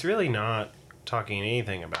like he's really not talking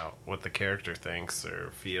anything about what the character thinks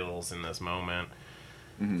or feels in this moment.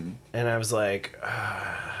 And I was like,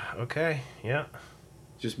 okay, yeah.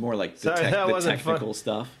 Just more like the, Sorry, that the wasn't technical fun.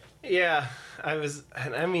 stuff. Yeah,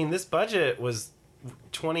 I mean, this budget was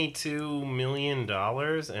 $22 million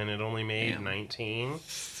and it only made Damn. 19.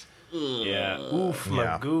 Yeah. Oof, my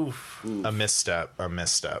Yeah. goof. A misstep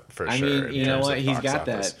for I sure. mean, you in know terms what? of He's box got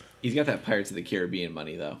office. that. He's got that Pirates of the Caribbean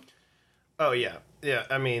money, though. Oh, yeah. Yeah,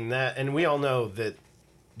 I mean, that, and we all know that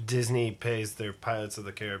Disney pays their Pirates of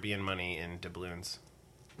the Caribbean money in doubloons.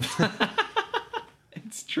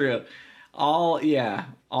 It's true. All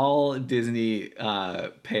Disney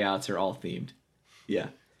payouts are all themed. Yeah.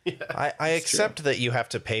 I accept that you have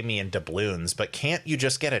to pay me in doubloons, but can't you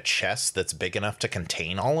just get a chest that's big enough to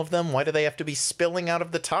contain all of them? Why do they have to be spilling out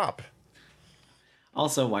of the top?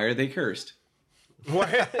 Also, why are they cursed?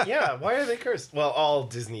 Why are they cursed? Well, all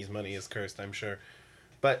Disney's money is cursed, I'm sure.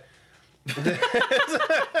 But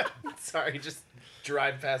sorry, just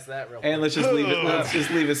drive past that real quick. And let's just leave it. Let's just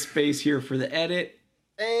leave a space here for the edit.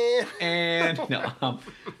 And no.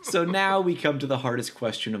 So now we come to the hardest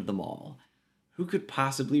question of them all: who could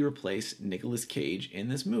possibly replace Nicolas Cage in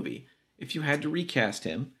this movie? If you had to recast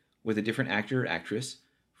him with a different actor or actress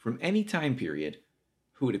from any time period,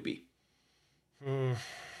 who would it be?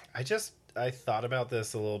 I thought about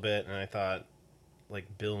this a little bit, and I thought,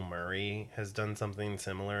 like, Bill Murray has done something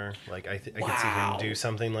similar. Like, I could see him do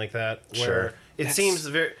something like that. Where Sure. it seems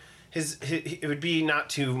very it would be not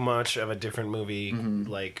too much of a different movie.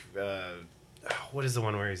 Like, what is the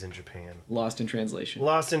one where he's in Japan? Lost in Translation.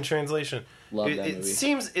 Lost in Translation. Love it, that it movie.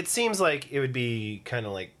 It seems like it would be kind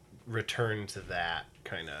of like return to that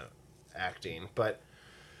kind of acting, but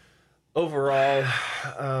overall,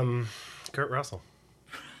 Kurt Russell.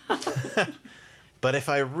 But if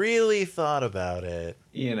I really thought about it,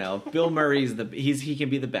 You know, Bill Murray's he can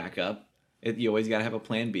be the backup. You always got to have a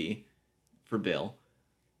plan B for Bill.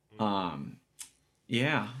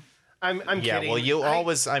 Yeah. I'm yeah, kidding. well, you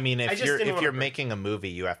always, I mean, if just you're didn't if wanna you're break- making a movie,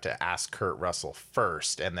 you have to ask Kurt Russell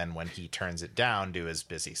first, and then when he turns it down to his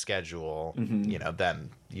busy schedule, you know, then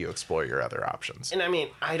you explore your other options. And I mean,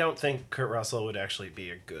 I don't think Kurt Russell would actually be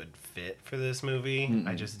a good fit for this movie.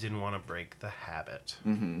 I just didn't want to break the habit.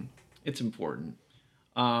 It's important.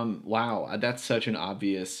 Wow, that's such an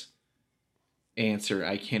obvious answer.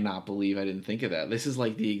 I cannot believe I didn't think of that. This is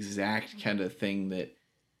like the exact kind of thing that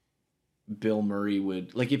Bill Murray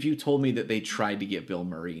would like. If you told me that they tried to get Bill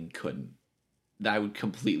Murray and couldn't, I would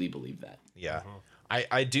completely believe that. Yeah.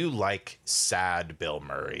 I do like sad Bill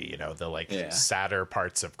Murray, you know, the like sadder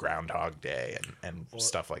parts of Groundhog Day and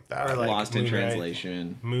stuff like that. or like Lost in Moonrise-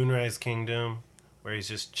 Translation. Moonrise Kingdom, where he's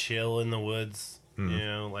just chill in the woods. You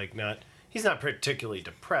know, like he's not particularly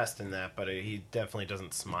depressed in that, but he definitely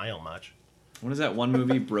doesn't smile much. What is that one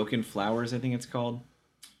movie? Broken Flowers, I think it's called.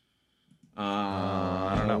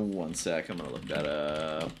 I don't know. One sec, I'm gonna look that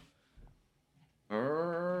up.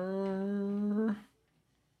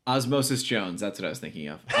 Osmosis Jones. That's what I was thinking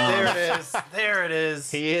of. There it is. There it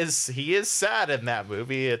is. He is sad in that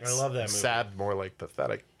movie. It's I love that movie. sad, more like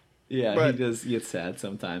pathetic. Yeah, But- he does get sad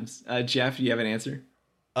sometimes. Jeff, do you have an answer?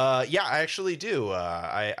 Yeah, I actually do.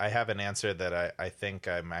 I have an answer that I think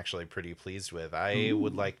I'm actually pretty pleased with. I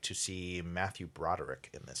would like to see Matthew Broderick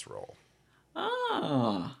in this role.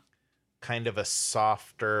 Ah, Kind of a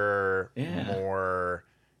softer, Yeah. more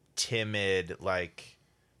timid, like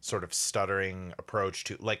sort of stuttering approach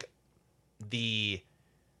to like the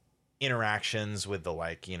interactions with the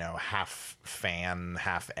like, you know, half fan,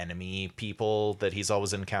 half enemy people that he's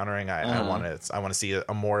always encountering. I want to see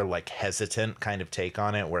a more like hesitant kind of take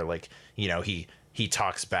on it where like, you know, he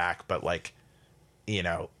talks back, but like, you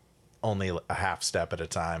know, only a half step at a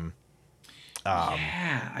time.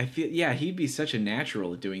 yeah. I feel he'd be such a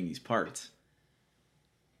natural at doing these parts.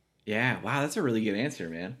 Yeah, wow, that's a really good answer,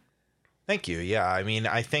 man. Thank you. Yeah, I mean,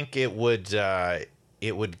 I think it would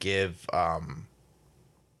give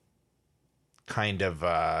kind of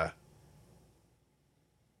a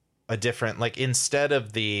different, like, instead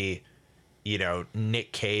of the, you know,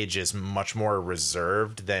 Nick Cage is much more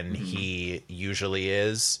reserved than he usually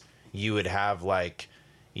is, you would have like,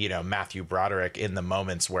 you know, Matthew Broderick in the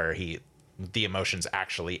moments where the emotions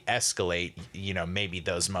actually escalate, you know, maybe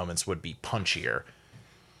those moments would be punchier.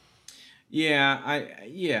 Yeah,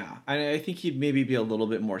 I think he'd maybe be a little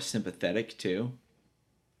bit more sympathetic too.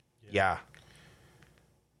 Yeah.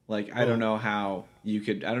 Like, I don't know how you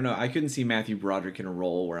could. I don't know. I couldn't see Matthew Broderick in a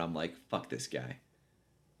role where I'm like, fuck this guy.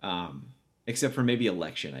 Except for maybe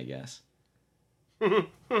Election, I guess. Well,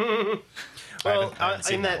 I haven't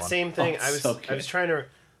seen in that that one. same thing, Oh, I was so good. I was trying to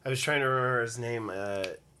remember his name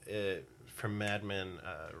from Mad Men,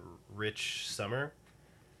 Rich Summer.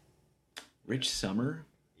 Rich Summer.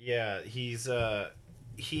 Yeah, he's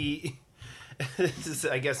he. This is,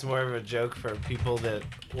 I guess, more of a joke for people that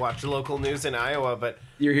watch local news in Iowa, but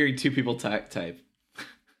You're hearing two people type.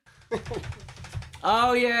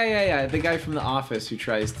 Oh yeah. The guy from The Office who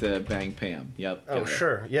tries to bang Pam. Yep. oh got it.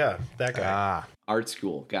 sure, yeah, that guy. Ah, Art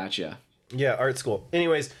school. Gotcha. Yeah, art school.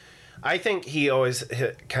 Anyways, I think he always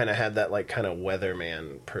kind of had that like kind of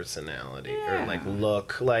weatherman personality or like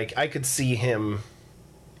look. Like I could see him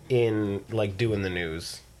in like doing the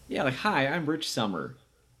news. Yeah. Like, hi, I'm Rich Summer.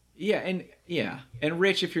 Yeah, and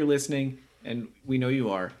Rich, if you're listening, and we know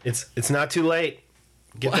you are. It's not too late.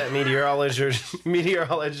 Get that meteorologist degree.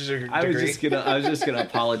 I was just gonna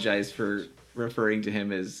apologize for referring to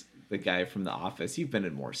him as the guy from The Office. You've been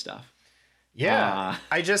in more stuff. Yeah,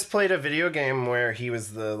 I just played a video game where he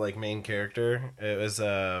was the like main character. It was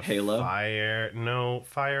Halo?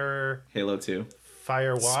 Fire Halo 2.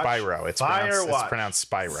 Firewatch. Spyro. It's pronounced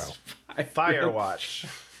Spyro. Firewatch.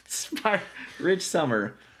 Rich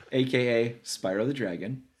Summer, aka Spyro the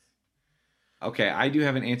Dragon. Okay, I do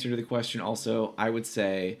have an answer to the question also. I would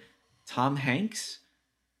say Tom Hanks,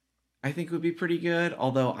 I think would be pretty good.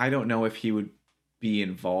 Although I don't know if he would be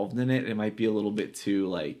involved in it. It might be a little bit too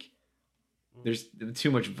like there's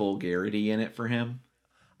too much vulgarity in it for him.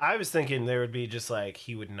 I was thinking there would be just like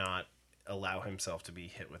he would not allow himself to be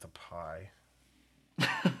hit with a pie.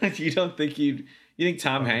 You don't think you think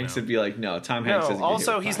Tom Hanks would be like, no, Tom Hanks doesn't No, get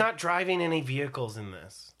also hit with he's pie. not driving any vehicles in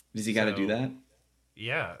this. Does he got to do that?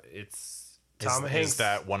 Yeah, it's Tom Hanks. Is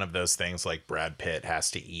that one of those things like Brad Pitt has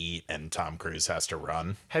to eat and Tom Cruise has to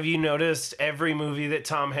run? Have you noticed every movie that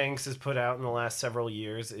Tom Hanks has put out in the last several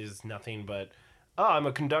years is nothing but, oh, I'm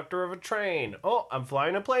a conductor of a train. Oh, I'm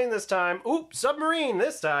flying a plane this time. Oop, submarine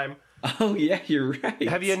this time. Oh yeah, you're right.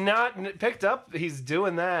 Have you not picked up? He's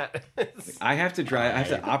doing that. I have to drive. I have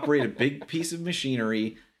to operate a big piece of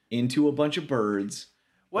machinery into a bunch of birds,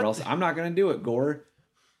 What? or else I'm not going to do it. Gore.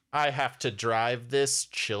 I have to drive this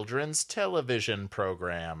children's television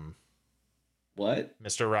program. What?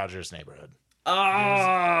 Mr. Rogers' Neighborhood.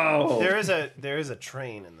 Oh, there is a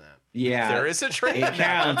train in that. yeah. There is a train. It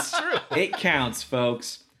counts. It counts,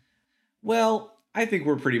 folks. Well, I think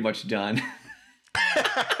we're pretty much done.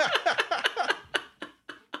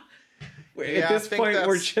 Yeah, At I this think point,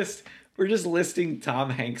 that's- we're just listing Tom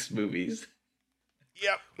Hanks movies.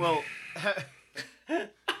 Yep. Well,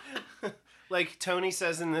 like Tony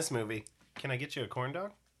says in this movie, can I get you a corn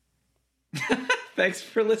dog? Thanks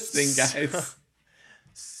for listening, guys.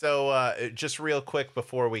 So, just real quick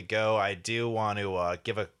before we go, I do want to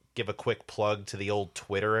give a quick plug to the old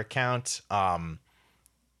Twitter account.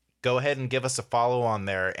 Go ahead and give us a follow on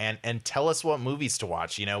there, and tell us what movies to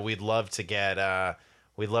watch. You know, we'd love to get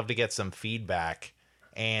some feedback.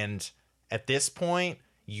 And at this point,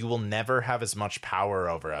 you will never have as much power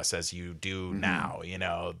over us as you do now. You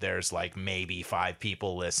know, there's like maybe 5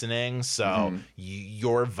 people listening, so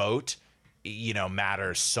your vote, you know,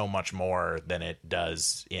 matters so much more than it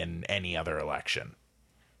does in any other election.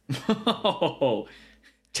 Oh,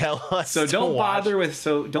 Tell us. so to don't watch.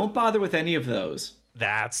 don't bother with any of those.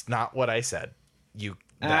 That's not what I said.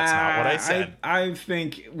 That's not what I said. I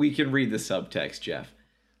think we can read the subtext, Jeff.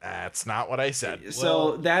 That's not what I said.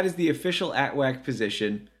 So that is the official ATWAC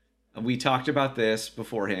position. We talked about this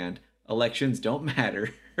beforehand. Elections don't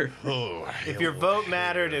matter. Oh, If your vote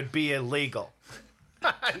mattered, it'd be illegal.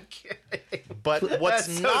 I'm kidding. but what's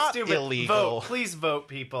That's so not stupid. illegal? Vote, please vote,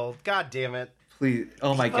 people. God damn it. Please,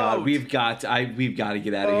 oh my God, Vote. we've got to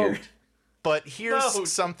get out of here. Vote. But here's Vote.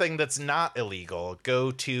 something that's not illegal. Go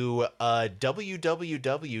to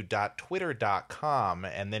www.twitter.com,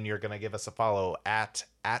 and then you're going to give us a follow at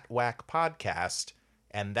 @WAC Podcast,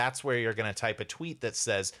 and that's where you're going to type a tweet that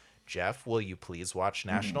says, Jeff, will you please watch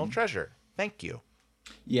National Treasure? Thank you.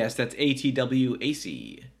 Yes, that's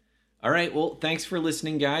ATWAC. All right, well, thanks for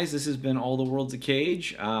listening, guys. This has been All the World's a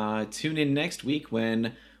Cage. Tune in next week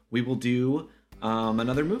when we will do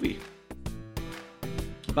another movie.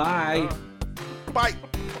 Bye. Bye.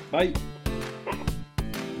 Bye.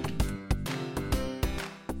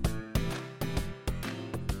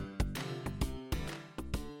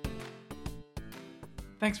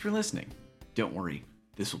 Thanks for listening. Don't worry,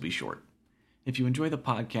 this will be short. If you enjoy the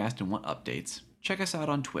podcast and want updates, check us out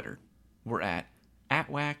on Twitter. We're at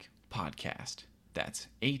 @WAC Podcast. That's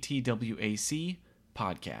ATWAC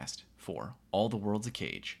Podcast. for All the World's a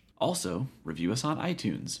Cage. Also, review us on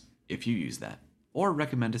iTunes if you use that, or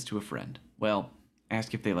recommend us to a friend. Well,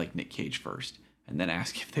 ask if they like Nick Cage first, and then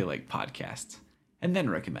ask if they like podcasts, and then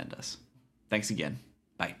recommend us. Thanks again.